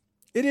true.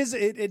 It is.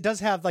 It does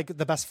have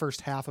the best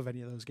first half of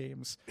any of those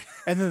games,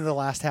 and then the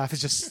last half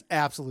is just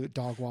absolute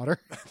dog water.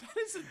 That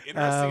is an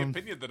interesting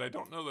opinion that I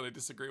don't know that I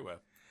disagree with.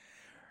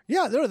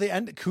 Yeah, no, the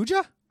end.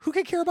 Kuja? Who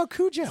can care about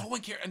Kuja? No one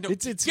cares. No,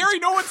 Gary,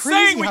 no one's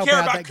saying we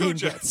care about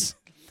Kuja.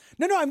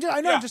 No, I'm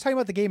just talking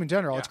about the game in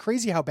general. Yeah. It's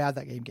crazy how bad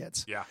that game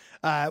gets.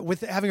 Yeah.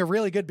 With having a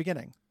really good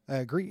beginning.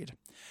 Agreed.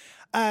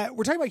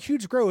 We're talking about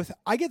huge growth.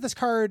 I've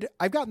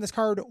gotten this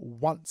card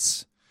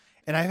once,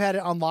 and I've had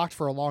it unlocked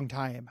for a long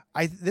time.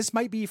 This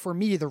might be, for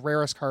me, the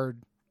rarest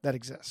card that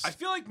exists. I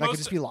feel like that could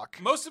just be luck.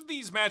 Most of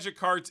these Magic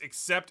cards,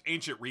 except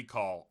Ancient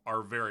Recall,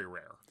 are very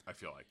rare, I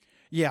feel like.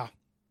 Yeah.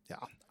 Yeah.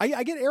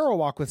 I get Arrow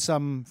Walk with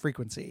some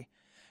frequency.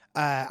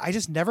 I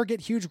just never get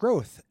huge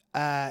growth.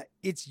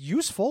 It's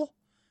useful,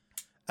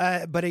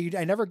 but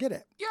I never get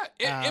it.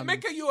 Yeah, it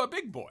make you a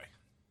big boy.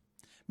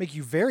 Make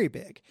you very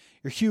big.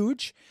 You're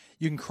huge.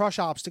 You can crush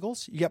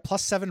obstacles. You get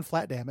 +7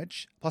 flat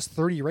damage,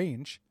 +30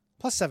 range,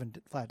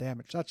 +7 flat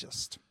damage. It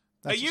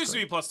used to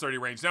be +30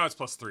 range. Now it's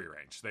 +3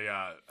 range. They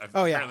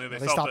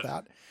they stopped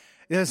that.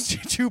 It's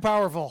too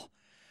powerful.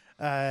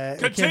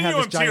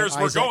 Continuum tiers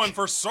were going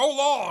for so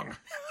long.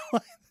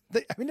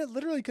 It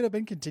literally could have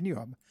been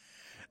Continuum.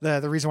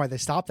 The reason why they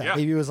stopped that,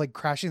 maybe it was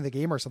crashing the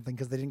game or something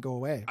because they didn't go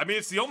away. I mean,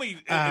 it's the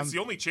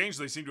only change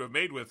they seem to have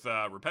made with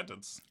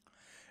Repentance.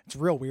 It's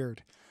real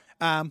weird.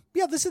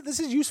 This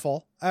is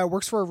useful.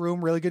 Works for a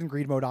room, really good in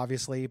greed mode,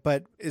 obviously,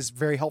 but is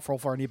very helpful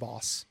for any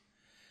boss.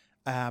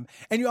 And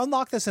you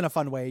unlock this in a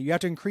fun way. You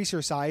have to increase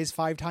your size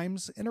 5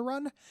 times in a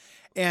run,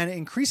 and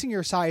increasing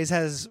your size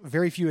has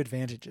very few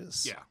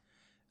advantages.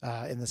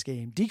 Yeah. In this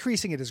game,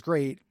 decreasing it is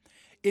great.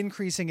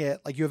 Increasing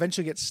it, you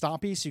eventually get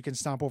stompy, so you can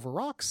stomp over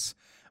rocks.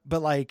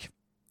 But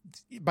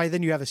by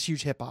then you have this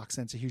huge hitbox,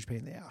 and it's a huge pain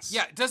in the ass.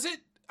 Yeah. Does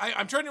it?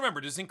 I'm trying to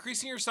remember. Does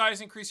increasing your size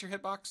increase your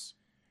hitbox?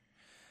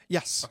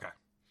 Yes.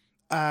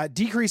 Okay.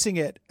 Decreasing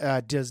it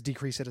does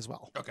decrease it as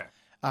well. Okay.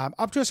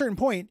 Up to a certain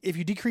point, if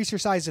you decrease your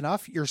size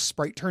enough, your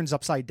sprite turns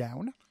upside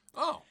down.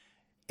 Oh.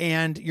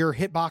 And your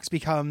hitbox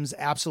becomes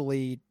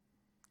absolutely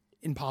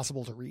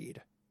impossible to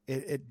read.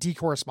 It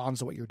decorresponds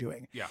to what you're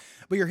doing. Yeah.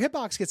 But your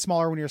hitbox gets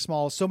smaller when you're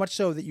small, so much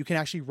so that you can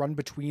actually run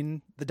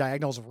between the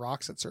diagonals of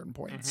rocks at certain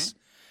points. Mm-hmm.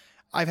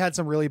 I've had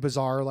some really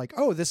bizarre,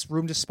 this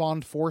room just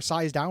spawned 4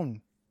 size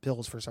down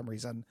pills for some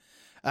reason,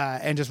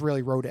 and just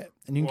really rode it.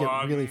 And you can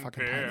get really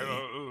fucking tiny.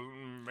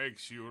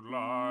 Makes you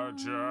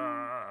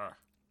larger,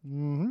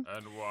 mm-hmm.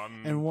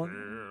 and one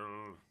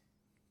pill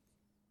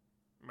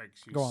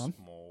makes you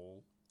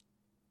small.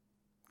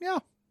 Yeah.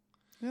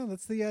 Yeah,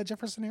 that's the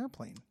Jefferson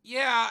Airplane.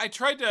 Yeah, I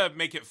tried to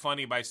make it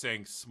funny by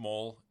saying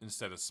small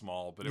instead of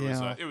small, but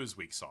it was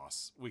weak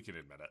sauce. We can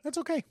admit it. That's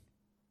okay.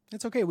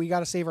 It's okay. We got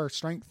to save our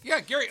strength. Yeah,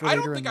 Gary, I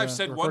don't think I've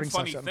said one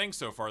funny thing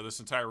so far this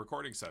entire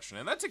recording session,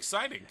 and that's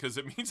exciting because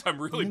it means I'm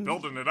really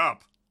building it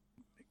up.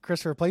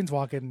 Christopher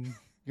Planeswalking,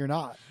 you're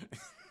not.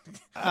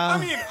 I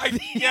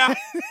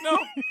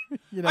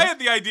had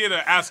the idea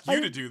to ask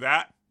you to do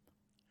that.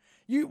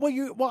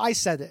 I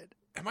said it.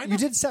 You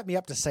did set me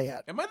up to say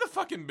it. Am I the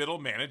fucking middle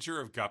manager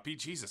of Guppy?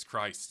 Jesus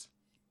Christ.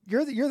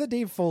 You're the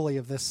Dave Foley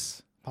of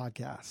this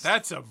podcast.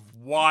 That's a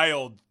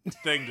wild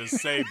thing to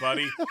say,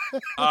 buddy.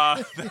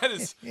 That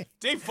is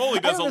Dave Foley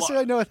does a lot.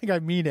 I think I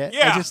mean it.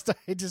 Yeah.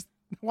 I just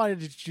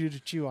wanted to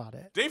chew on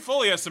it. Dave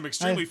Foley has some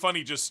extremely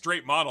funny, just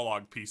straight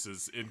monologue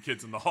pieces in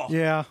Kids in the Hall.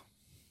 Yeah.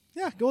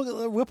 Yeah,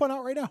 go whip one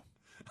out right now.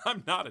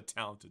 I'm not a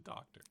talented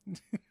doctor.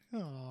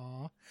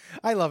 Aw.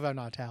 I love I'm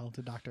not a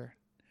talented doctor.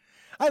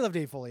 I love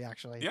Dave Foley,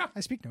 actually. Yeah. I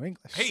speak no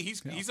English. Hey,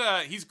 he's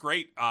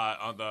great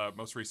on the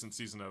most recent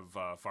season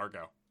of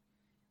Fargo.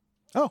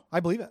 Oh, I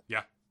believe it.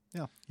 Yeah.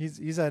 Yeah.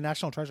 He's a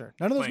national treasure.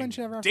 None of those men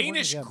should ever have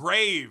Danish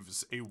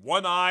Graves, a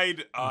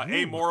one-eyed,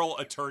 amoral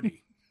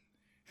attorney.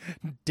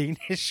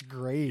 Danish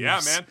Graves. Yeah,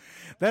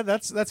 man.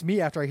 That's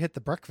me after I hit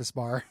the breakfast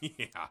bar.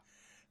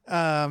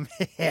 Yeah.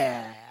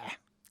 Yeah.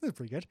 That's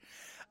pretty good.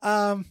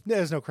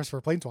 There's no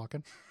Christopher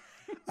Planeswalking.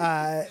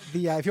 If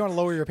you want to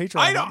lower your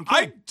Patreon,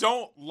 I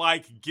don't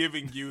like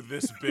giving you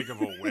this big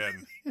of a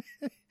win.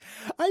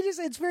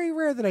 It's very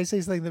rare that I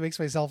say something that makes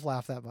myself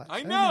laugh that much.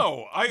 I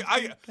know.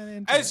 I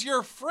as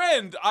your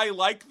friend, I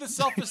like the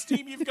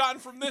self-esteem you've gotten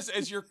from this.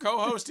 As your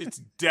co-host, it's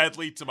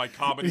deadly to my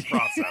comedy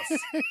process.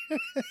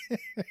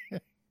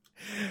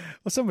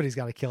 Well, somebody's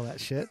got to kill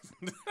that shit.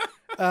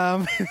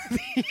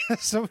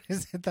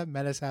 That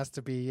menace has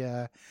to be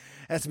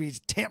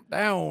tamped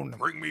down.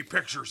 Bring me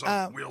pictures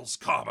of Will's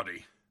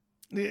comedy.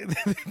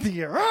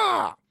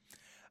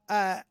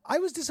 I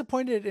was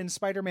disappointed in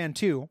Spider-Man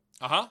 2.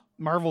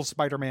 Marvel's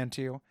Spider-Man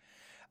 2.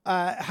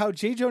 How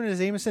J. Jonah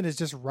Jameson is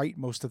just right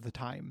most of the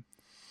time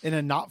in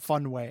a not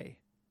fun way.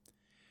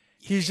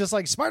 He's just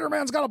like,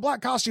 Spider-Man's got a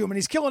black costume and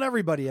he's killing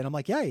everybody. And I'm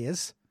like, yeah, he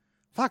is.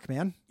 Fuck,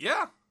 man.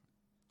 Yeah.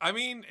 I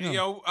mean,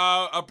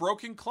 a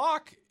broken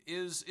clock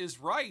is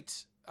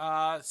right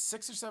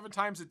 6 or 7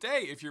 times a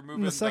day if you're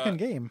moving in the second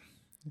game.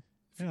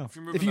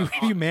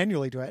 If you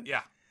manually do it.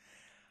 Yeah.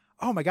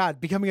 Oh my God,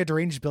 becoming a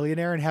deranged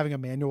billionaire and having a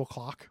manual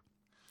clock.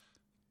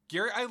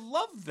 Gary, I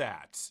love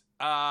that.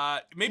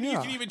 Maybe you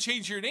can even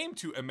change your name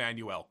to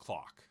Emmanuel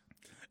Clock.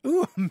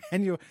 Ooh,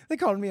 Emmanuel. They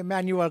call me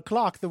Emmanuel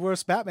Clock, the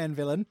worst Batman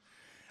villain.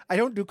 I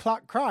don't do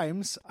clock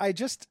crimes. I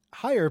just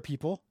hire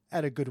people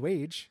at a good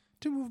wage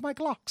to move my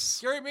clocks.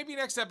 Gary, maybe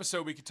next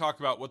episode we could talk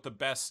about what the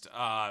best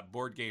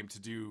board game to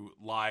do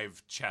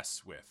live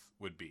chess with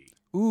would be.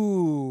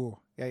 Ooh,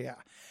 yeah.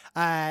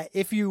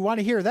 If you want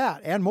to hear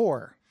that and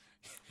more,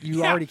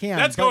 you already can.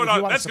 That's going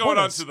on. That's going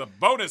on to the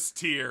bonus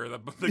tier.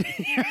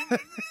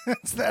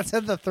 That's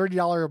at the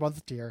 $30 a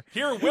month tier.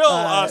 Here,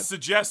 Will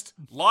suggest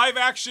live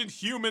action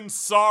human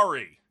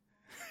sorry.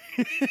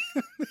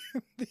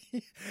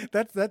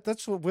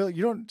 That's what Will.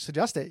 You don't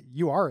suggest it.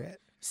 You are it.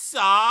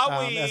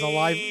 Sorry.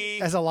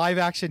 As a live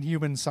action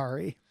human.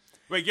 Sorry.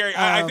 Wait, Gary.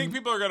 I think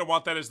people are going to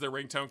want that as their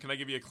ringtone. Can I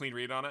give you a clean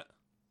read on it?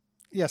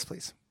 Yes,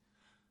 please.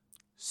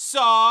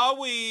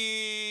 Sorry.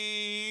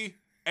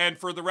 And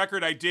for the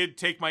record, I did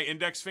take my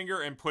index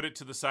finger and put it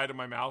to the side of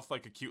my mouth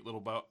like a cute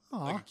little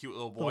like a cute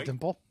little boy. Little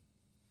dimple.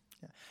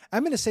 Yeah.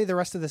 I'm going to say the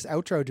rest of this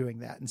outro doing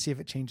that and see if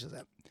it changes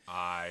it.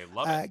 I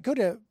love it. Go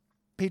to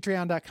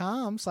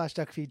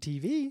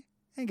patreon.com/duckfeedtv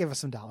and give us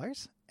some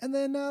dollars. And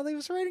then leave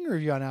us a rating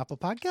review on Apple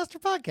Podcast or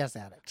Podcast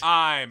Addict.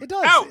 It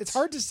does. Out. It's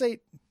hard to say.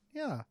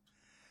 Yeah.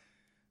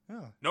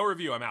 Oh. No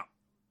review. I'm out.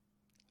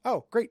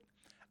 Oh, great.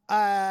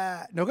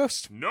 No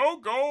ghost. No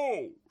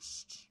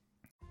ghost.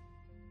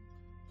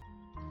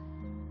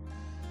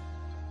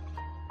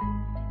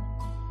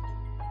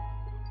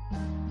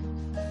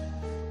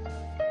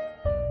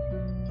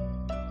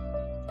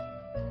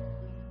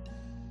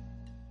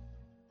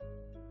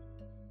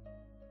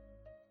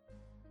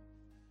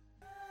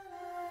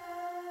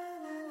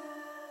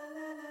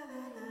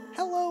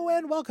 Hello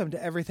and welcome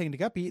to Everything to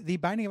Guppy, the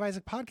Binding of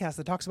Isaac podcast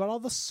that talks about all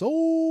the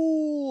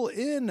soul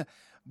in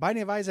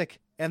Binding of Isaac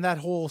and that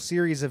whole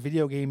series of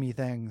video gamey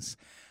things.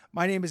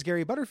 My name is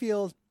Gary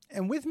Butterfield,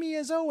 and with me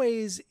as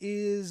always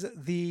is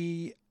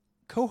the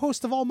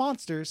co-host of all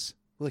monsters,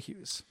 Will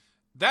Hughes.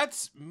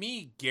 That's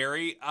me,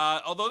 Gary.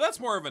 Although that's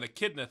more of an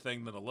Echidna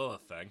thing than a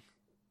Lilith thing.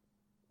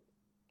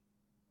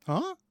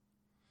 Huh?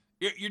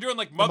 You're doing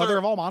like mother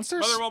of all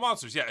monsters? Mother of all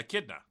monsters, yeah,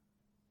 Echidna.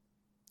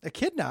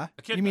 Echidna?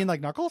 You mean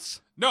like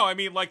Knuckles? No, I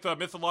mean like the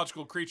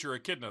mythological creature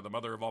Echidna, the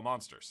mother of all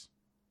monsters.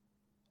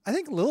 I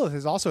think Lilith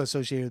is also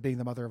associated with being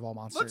the mother of all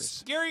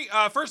monsters. Gary,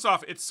 first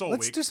off, it's Soul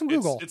Week. Let's do some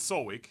Google. It's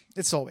Soul Week.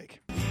 It's Soul Week.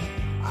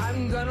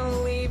 I'm gonna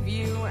leave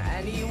you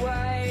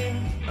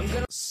anyway. I'm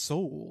gonna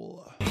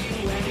Soul.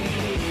 leave you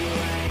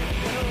anyway.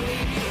 I'm gonna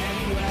leave you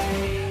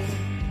anyway.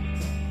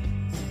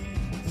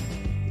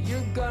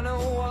 You're gonna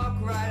walk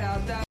right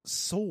out that.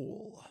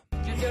 Soul.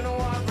 You're gonna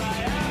walk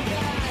right out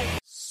that.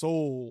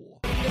 Soul.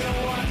 You're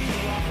gonna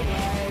walk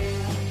away.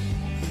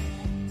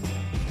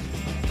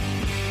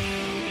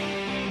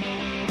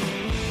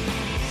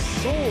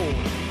 Soul.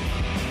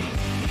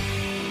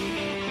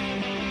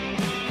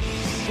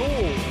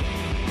 Soul.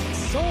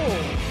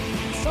 Soul.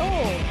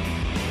 Soul.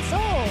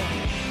 Soul.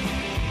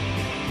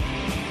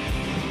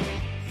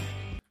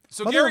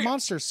 So Mother Gary, of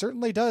Monsters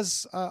certainly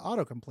does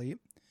autocomplete.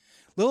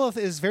 Lilith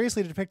is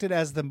variously depicted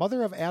as the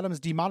mother of Adam's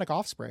demonic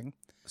offspring.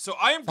 So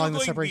I am following the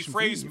Googling the separation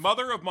phrase from Eve.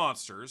 Mother of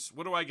Monsters.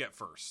 What do I get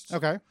first?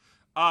 Okay.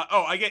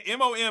 I get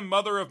MOM,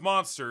 Mother of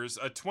Monsters,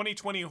 a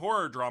 2020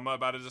 horror drama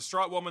about a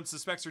distraught woman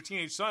suspects her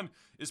teenage son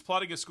is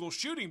plotting a school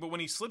shooting, but when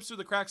he slips through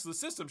the cracks of the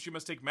system, she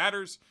must take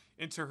matters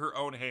into her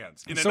own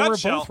hands. So we're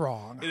both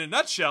wrong. In a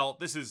nutshell,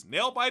 this is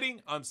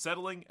nail-biting,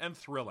 unsettling, and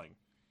thrilling.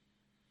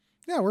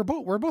 Yeah, we're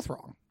both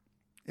wrong.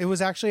 It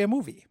was actually a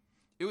movie.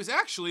 It was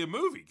actually a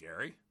movie,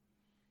 Gary.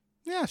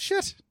 Yeah,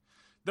 shit.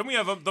 Then we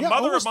have the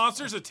Mother of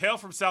Monsters, A Tale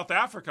from South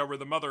Africa, where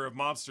the Mother of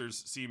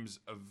Monsters seems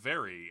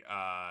very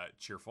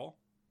cheerful.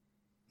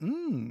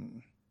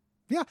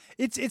 Yeah,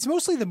 it's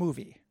mostly the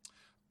movie.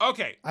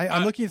 Okay.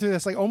 I'm looking through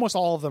this, like almost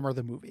all of them are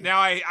the movie. Now,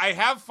 I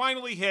have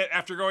finally hit,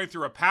 after going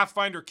through a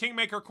Pathfinder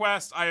Kingmaker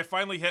quest, I have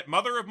finally hit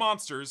Mother of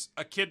Monsters,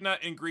 Echidna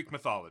in Greek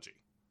mythology.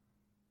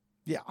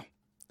 Yeah.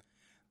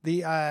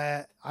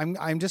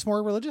 I'm just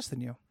more religious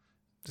than you.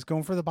 Just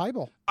going for the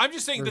Bible. I'm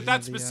just saying version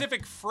that of the,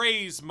 specific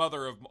phrase,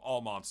 mother of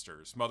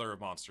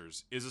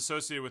monsters, is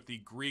associated with the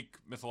Greek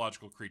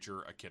mythological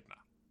creature Echidna.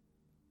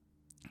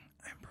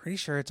 I'm pretty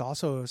sure it's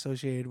also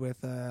associated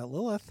with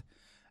Lilith.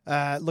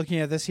 Looking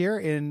at this here,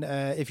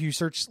 if you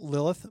search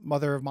Lilith,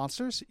 Mother of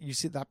Monsters, you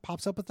see that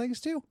pops up with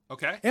things too.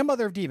 Okay. And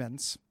Mother of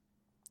Demons,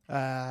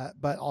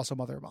 but also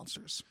Mother of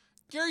Monsters.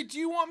 Gary, do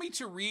you want me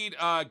to read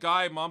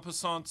Guy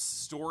Maupassant's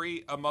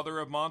story, A Mother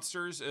of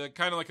Monsters?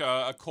 Kind of like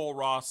a Cole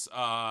Ross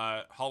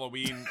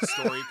Halloween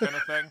story kind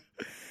of thing?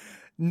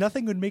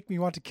 Nothing would make me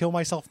want to kill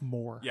myself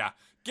more. Yeah.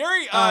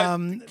 Gary,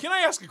 can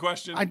I ask a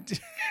question?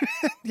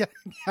 Yeah.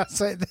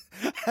 So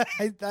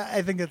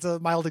I think it's a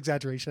mild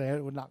exaggeration.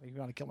 It would not make me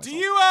want to kill myself. Do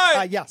you,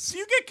 yes. Do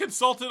you get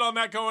consulted on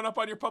that going up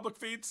on your public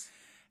feeds?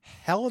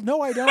 Hell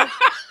no, I don't.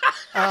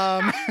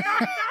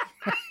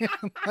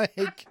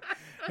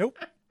 Nope.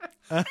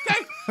 Okay.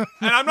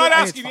 And I'm not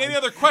asking any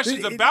other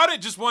questions about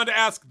it. Just wanted to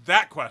ask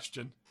that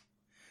question.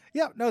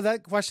 Yeah, no,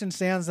 that question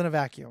stands in a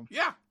vacuum.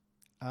 Yeah.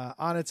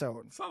 On its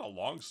own. It's not a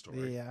long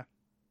story. Yeah.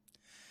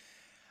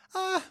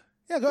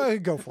 Yeah,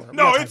 go for it.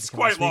 No, it's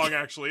quite long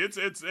actually. It's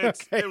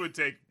Okay. It would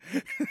take.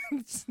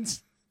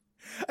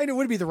 I know it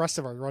would be the rest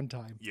of our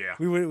runtime. Yeah.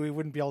 We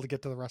wouldn't be able to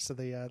get to the rest of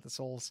the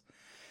souls.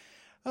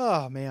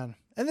 Oh man.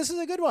 And this is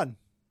a good one.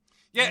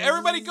 Yeah,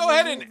 everybody go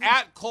ahead and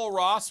at Cole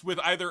Ross with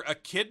either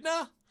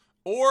Echidna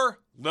or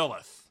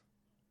Lilith.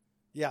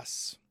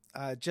 Yes.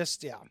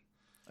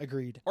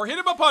 Agreed. Or hit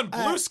him up on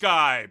Blue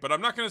Sky, but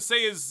I'm not going to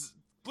say his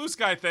Blue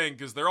Sky thing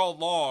because they're all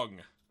long.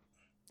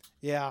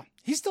 Yeah.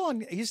 He's still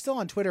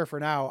on Twitter for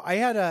now. I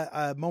had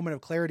a moment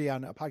of clarity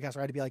on a podcast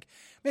where I had to be like,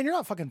 man, you're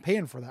not fucking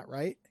paying for that,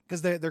 right?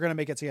 Because they're going to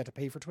make it so you have to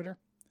pay for Twitter,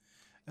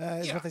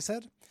 is what they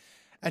said.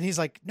 And he's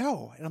like,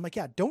 no. And I'm like,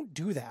 yeah, don't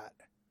do that.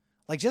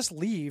 Like, just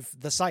leave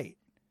the site.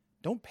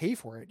 Don't pay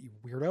for it, you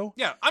weirdo.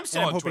 Yeah, I'm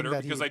still on hoping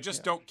Twitter because I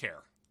just don't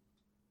care.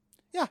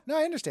 Yeah, no,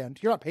 I understand.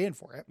 You're not paying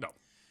for it. No.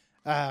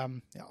 Yeah.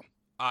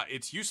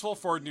 It's useful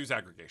for news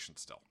aggregation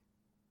still.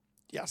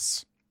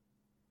 Yes.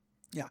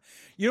 Yeah.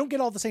 You don't get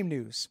all the same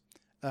news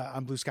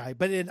on Blue Sky,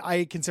 but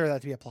I consider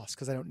that to be a plus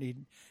because I don't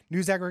need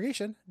news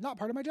aggregation. Not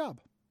part of my job.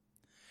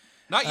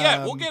 Not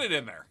yet. We'll get it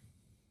in there.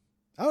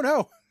 Oh,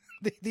 no.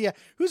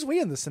 Who's we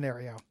in this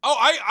scenario?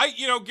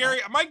 Oh,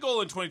 Gary, my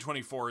goal in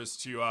 2024 is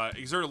to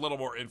exert a little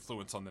more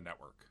influence on the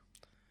network.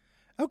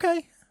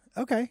 Okay.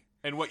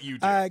 And what you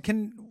do.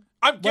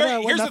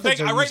 Gary, here's the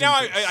thing. Right now,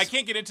 I I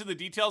can't get into the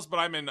details, but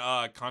I'm in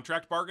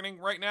contract bargaining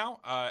right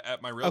now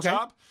at my real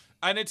job.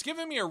 And it's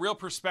given me a real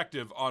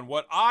perspective on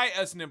what I,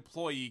 as an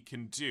employee,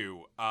 can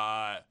do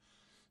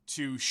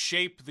to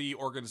shape the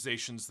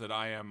organizations that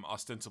I am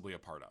ostensibly a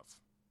part of.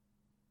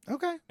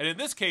 Okay. And in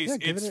this case,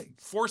 it's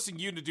forcing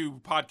you to do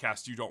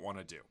podcasts you don't want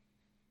to do.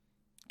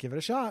 Give it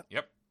a shot.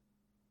 Yep.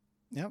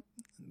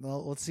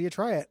 Well, let's see you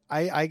try it.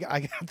 I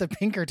got the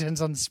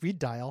Pinkertons on speed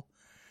dial.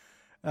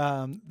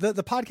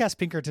 The podcast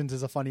Pinkertons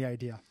is a funny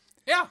idea.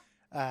 Yeah.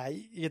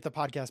 You get the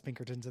podcast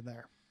Pinkertons in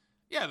there.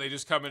 Yeah, they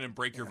just come in and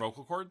break your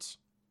vocal cords.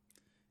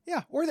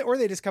 Yeah, or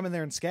they just come in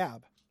there and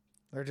scab.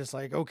 They're just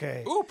like,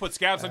 okay. Ooh, put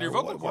scabs on your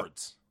vocal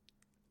cords.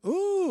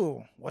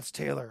 Ooh, what's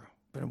Taylor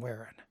been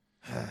wearing?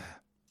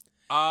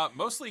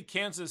 Mostly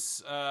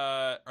Kansas.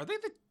 Are they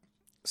the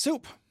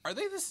soup? Are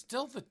they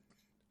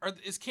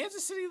is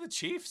Kansas City the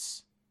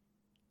Chiefs?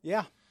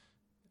 Yeah.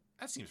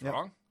 That seems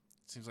wrong.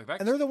 Seems like that.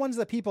 And they're the ones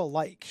that people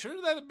like.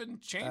 Shouldn't that have been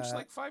changed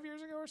like 5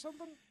 years ago or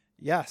something?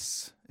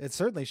 Yes, it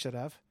certainly should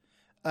have.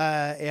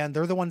 And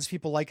they're the ones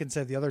people like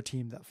instead of the other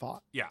team that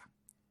fought. Yeah.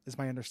 Is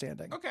my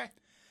understanding. Okay.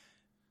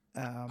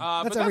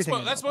 That's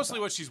everything. That's mostly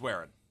what she's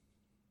wearing.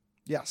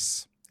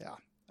 Yes.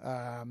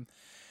 Yeah.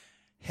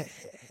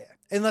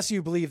 Unless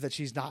you believe that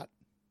she's not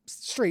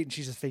straight and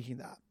she's just faking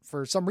that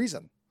for some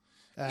reason.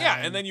 Yeah,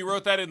 and then you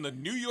wrote that in the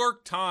New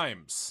York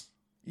Times.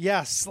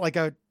 Yes, like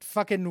a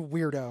fucking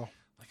weirdo.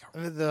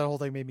 The whole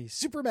thing made me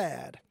super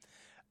mad.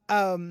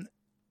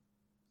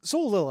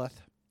 Soul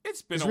Lilith.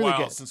 It's been a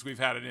while since we've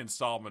had an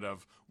installment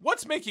of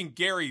What's Making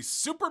Gary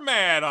Super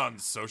Mad on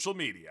Social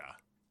Media.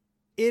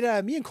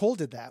 Me and Cole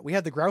did that. We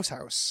had the Grouse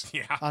House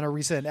on a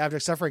recent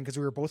Abject Suffering because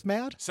we were both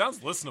mad. Sounds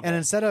listenable. And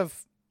instead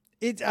of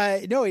it,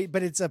 no,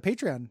 but it's a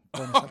Patreon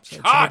bonus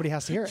episode, so nobody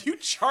has to hear it. You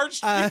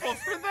charged people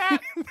for that?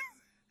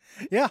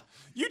 Yeah.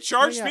 You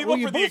charged people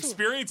for the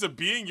experience of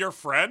being your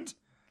friend?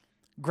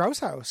 Grouse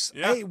House.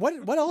 Yeah. Hey,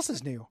 what else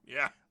is new?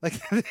 Yeah. Like,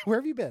 where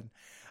have you been?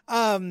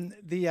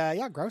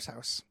 Grouse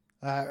House.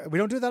 We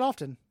don't do that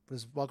often. It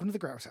was welcome to the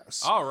Grouse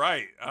House. All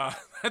right.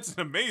 That's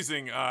an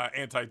amazing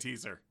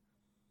anti-teaser.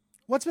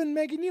 What's been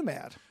making you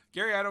mad?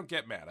 Gary, I don't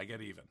get mad. I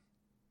get even.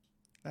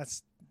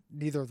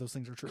 Neither of those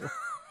things are true.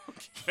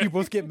 Okay. You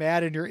both get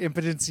mad and your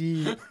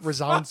impotency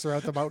resounds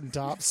throughout the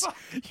mountaintops.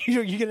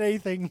 You get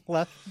anything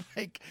left,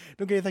 don't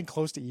get anything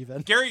close to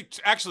even. Gary,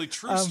 actually,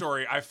 true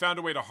story. I found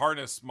a way to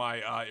harness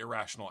my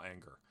irrational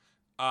anger.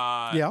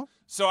 Yeah.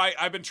 So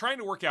I've been trying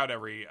to work out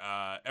every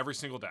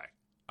single day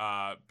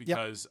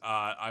because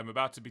I'm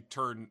about to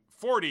turn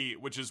 40,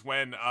 which is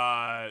when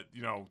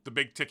the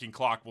big ticking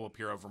clock will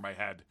appear over my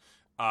head.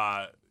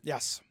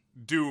 Yes.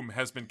 doom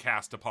has been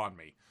cast upon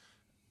me.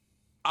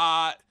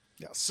 Yes.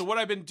 So what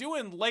I've been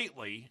doing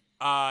lately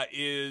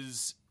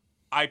is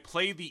I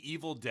play the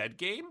Evil Dead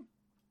game.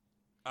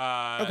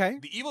 Okay.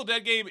 The Evil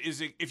Dead game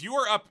is, if you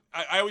are up,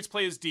 I always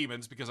play as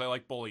demons because I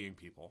like bullying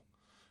people.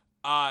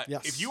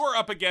 Yes. If you are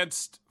up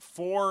against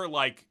 4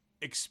 like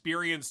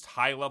experienced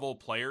high-level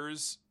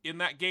players in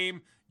that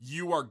game,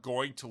 you are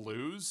going to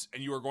lose,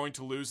 and you are going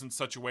to lose in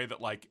such a way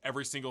that like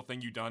every single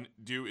thing you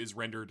do is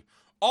rendered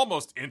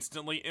almost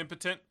instantly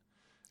impotent.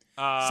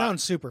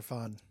 Sounds super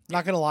fun.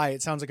 Not gonna lie,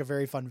 it sounds like a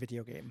very fun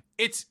video game.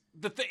 It's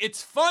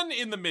fun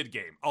in the mid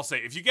game. I'll say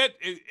if you get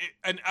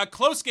a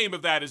close game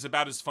of that is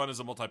about as fun as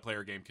a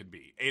multiplayer game can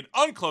be. An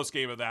unclose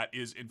game of that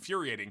is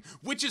infuriating,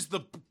 which is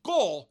the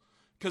goal.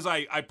 Because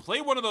I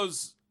play one of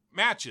those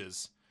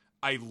matches,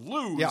 I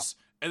lose,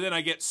 and then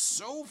I get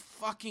so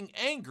fucking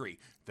angry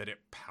that it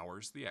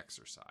powers the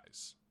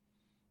exercise.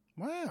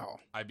 Wow.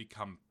 I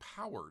become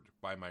powered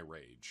by my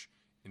rage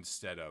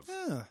instead of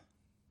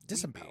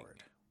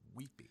disempowered.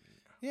 Weeping.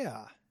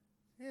 Yeah.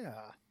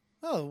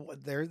 Oh,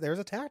 there's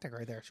a tactic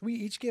right there. Should we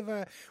each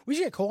we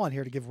should get Cole on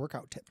here to give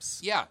workout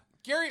tips. Yeah.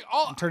 Gary,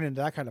 turn into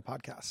that kind of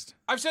podcast.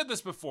 I've said this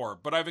before,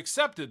 but I've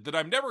accepted that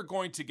I'm never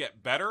going to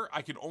get better.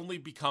 I can only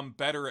become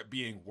better at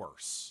being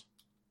worse.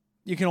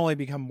 You can only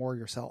become more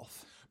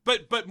yourself.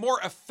 But more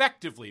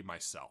effectively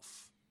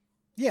myself.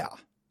 Yeah.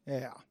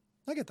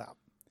 I get that.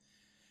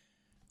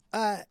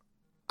 I'm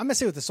gonna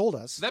see what the soul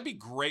does. That'd be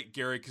great,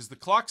 Gary, because the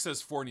clock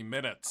says 40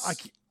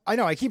 minutes. I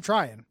know. I keep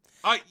trying.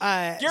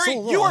 Gary,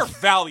 you are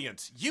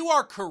valiant. You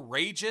are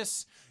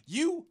courageous.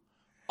 You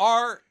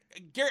are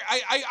Gary.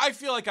 I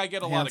feel like I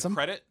get a lot of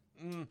credit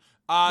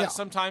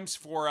sometimes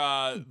for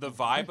the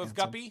vibe of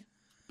Guppy,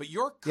 but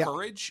your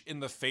courage in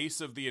the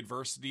face of the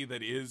adversity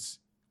that is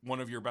one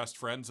of your best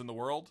friends in the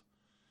world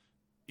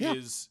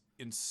is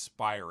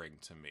inspiring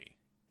to me.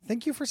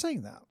 Thank you for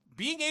saying that.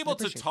 Being able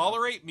to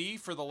tolerate me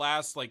for the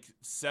last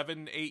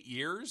 7-8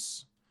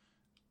 years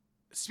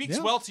speaks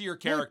well to your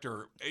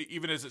character,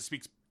 even as it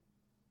speaks,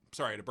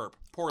 sorry to burp,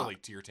 poorly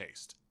to your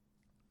taste.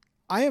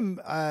 I am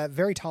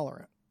very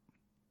tolerant.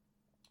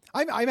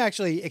 I'm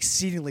actually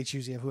exceedingly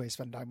choosy of who I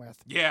spend time with.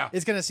 Yeah.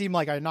 It's going to seem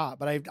like I'm not,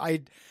 but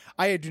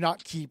I do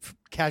not keep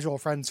casual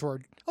friends who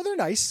are, they're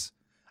nice.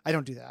 I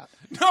don't do that.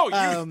 No,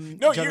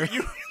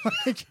 you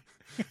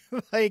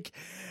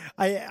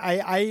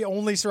I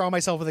only surround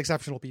myself with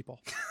exceptional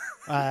people.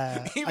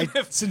 I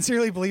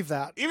sincerely believe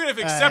that. Even if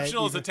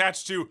exceptional is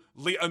attached to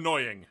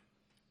annoying.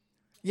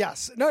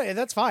 Yes. No,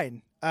 that's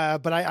fine.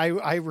 But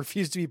I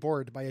refuse to be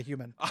bored by a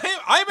human.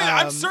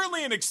 I'm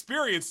certainly an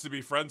experience to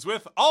be friends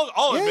with.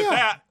 I'll admit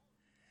that.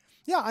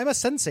 Yeah, I'm a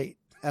sensate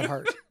at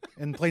heart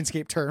in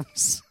Planescape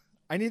terms.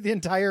 I need the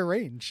entire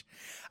range.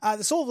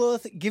 The Soul of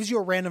Lilith gives you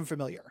a random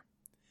familiar.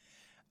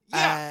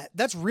 Yeah.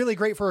 That's really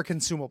great for a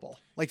consumable.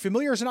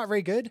 Familiars are not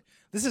very good.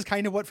 This is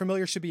kind of what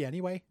familiar should be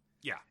anyway.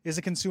 Yeah. Is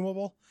a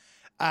consumable.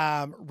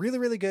 Really,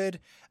 really good.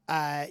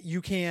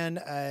 You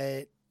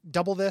can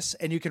double this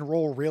and you can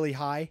roll really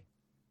high.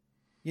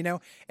 And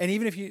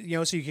even if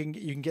so you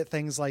can get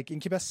things like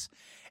Incubus.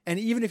 And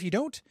even if you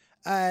don't,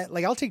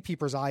 I'll take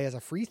Peeper's Eye as a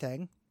free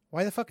thing.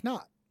 Why the fuck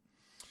not?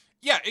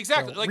 Yeah,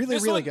 exactly. So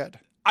really good.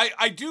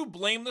 I do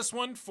blame this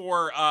one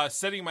for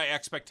setting my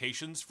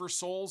expectations for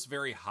souls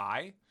very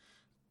high.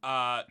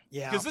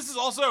 Because this is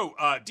also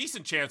a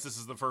decent chance this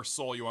is the first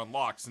soul you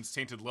unlock, since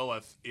Tainted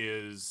Lilith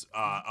is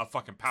a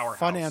fucking powerhouse.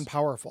 Fun and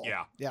powerful.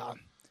 Yeah.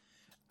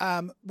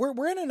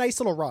 We're in a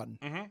nice little run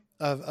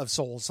of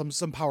souls,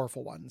 some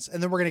powerful ones,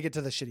 and then we're gonna get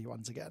to the shitty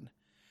ones again.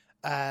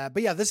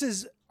 But yeah, this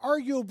is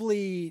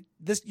arguably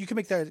you can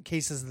make the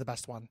case as the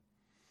best one.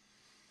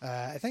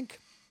 I think.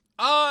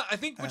 I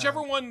think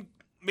whichever one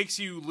makes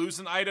you lose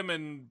an item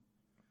and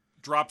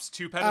drops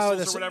 2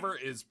 pedestals or whatever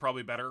is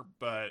probably better,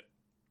 but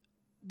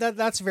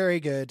that's very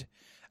good.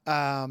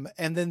 And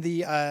then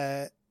the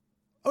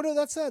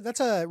that's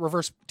a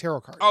reverse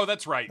tarot card. Oh,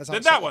 that's right.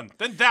 Then that one's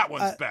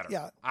better.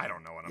 Yeah. I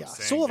don't know what I'm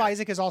saying. Soul of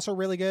Isaac is also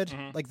really good.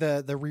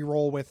 Mm-hmm. The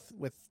reroll with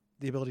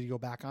the ability to go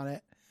back on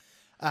it.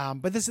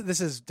 But this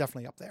is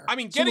definitely up there. I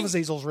mean, Soul of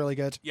Azazel's really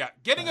good. Yeah,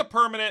 getting a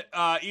permanent,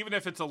 even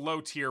if it's a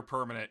low tier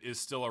permanent, is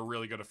still a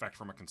really good effect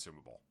from a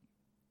consumable.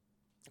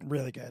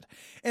 Really good.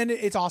 And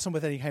it's awesome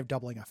with any kind of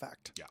doubling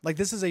effect. Yeah.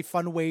 This is a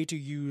fun way to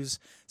use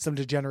some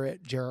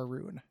degenerate Jera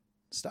Rune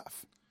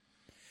stuff.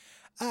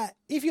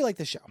 If you like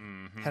this show,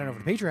 head on over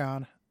to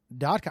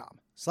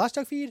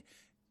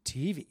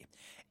patreon.com/DuckFeedTV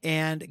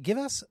and give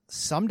us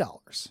some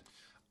dollars,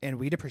 and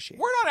we'd appreciate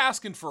it. We're not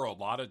asking for a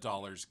lot of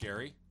dollars,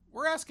 Gary.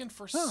 We're asking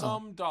for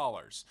some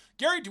dollars.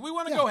 Gary, do we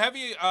want to go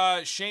heavy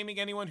shaming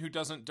anyone who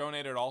doesn't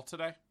donate at all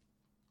today?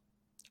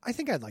 I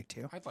think I'd like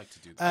to. I'd like to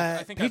do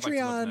that. I think Patreon, I'd like to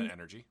live in that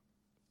energy.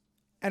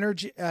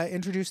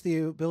 Introduce the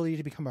ability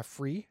to become a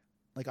free,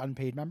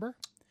 unpaid member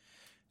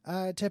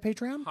to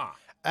Patreon.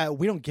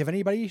 We don't give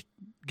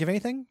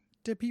anything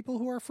to people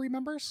who are free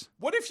members.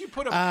 What if you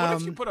put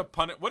a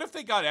pun? What if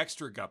they got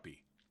extra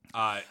guppy?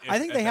 I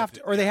think they have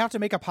to, or they have to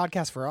make a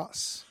podcast for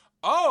us.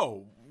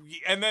 Oh,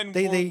 and then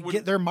they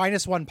get their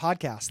 -1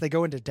 podcast. They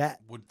go into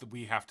debt. Would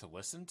we have to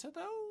listen to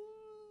those?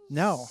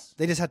 No,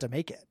 they just had to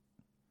make it.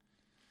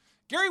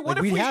 Gary, what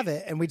if we'd have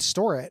it and we'd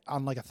store it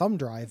on like a thumb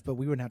drive, but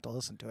we wouldn't have to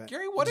listen to it.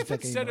 Gary, what if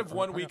instead of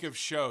 1 week of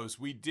shows,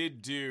 we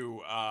did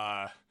do,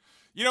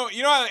 you know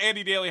how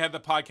Andy Daly had the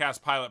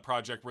podcast pilot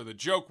project where the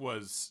joke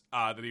was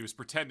that he was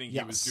pretending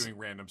he was doing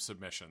random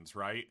submissions,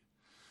 right?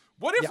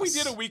 What if we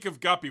did a week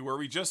of Guppy where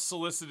we just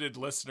solicited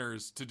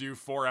listeners to do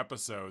 4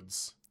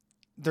 episodes?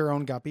 Their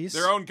own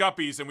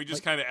guppies, and we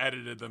just kind of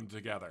edited them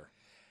together.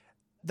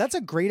 That's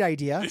a great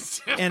idea,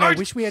 and I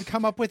wish we had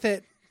come up with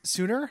it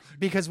sooner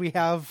because we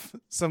have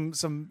some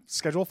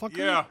schedule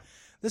fuckery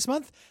this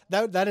month.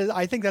 That is,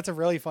 I think that's a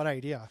really fun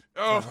idea.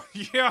 Oh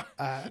yeah,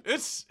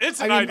 it's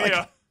an idea.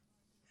 Like,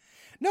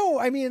 no,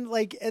 I mean,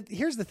 like,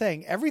 here's the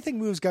thing: everything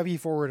moves Guppy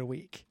forward a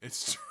week.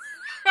 It's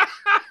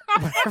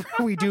whatever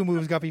we do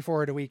moves Guppy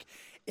forward a week,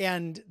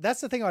 and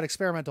that's the thing about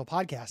experimental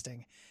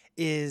podcasting.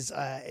 Is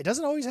it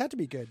doesn't always have to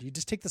be good. You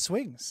just take the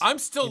swings. I'm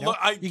still you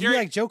can be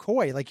like Joe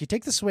Coy, like you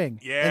take the swing.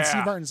 Yeah. And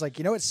Steve Martin's like,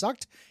 it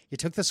sucked. You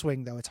took the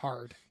swing though. It's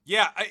hard.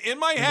 Yeah. In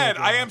my head,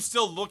 I am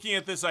still looking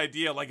at this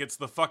idea like it's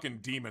the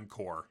fucking Demon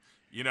Core.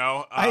 You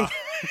know?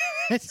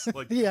 This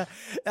idea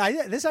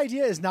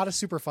is not a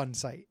super fun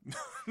site.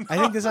 I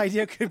think this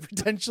idea could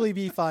potentially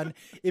be fun.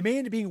 It may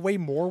end up being way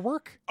more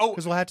work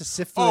because we'll have to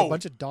sift through a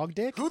bunch of dog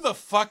dick. Who the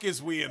fuck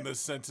is we in this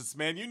sentence,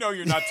 man? You know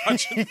you're not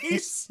touching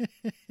these.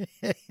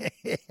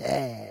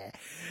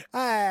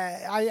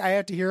 I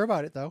have to hear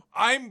about it though.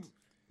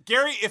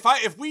 Gary,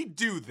 if we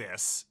do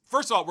this,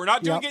 first of all, we're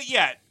not doing it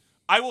yet.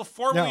 I will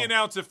formally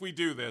announce if we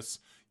do this.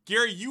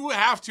 Gary, you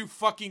have to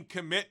fucking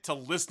commit to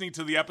listening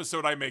to the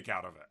episode I make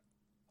out of it.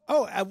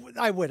 Oh,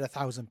 I would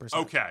 1,000%.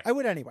 Okay. I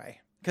would anyway.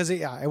 Because,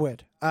 I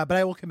would. But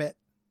I will commit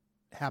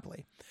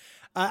happily.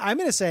 I'm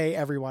going to say,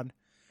 everyone,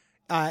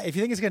 if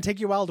you think it's going to take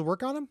you a while to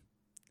work on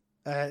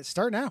them,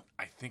 start now.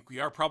 I think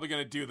we are probably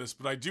going to do this,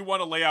 but I do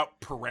want to lay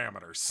out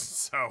parameters.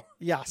 So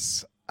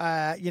yes.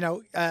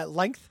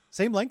 Length,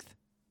 same length.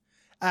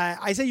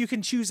 I say you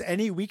can choose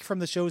any week from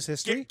the show's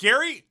history.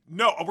 Gary,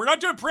 no, we're not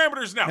doing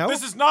parameters now. No?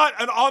 This is not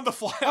an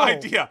on-the-fly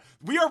idea.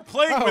 We are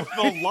playing with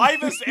the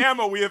livest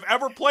ammo we have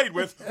ever played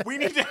with. We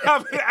need to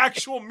have an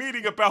actual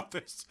meeting about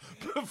this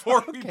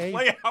before we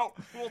play out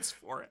rules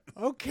for it.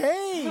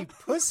 Okay,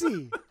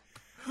 pussy.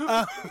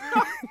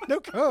 No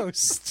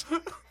ghost.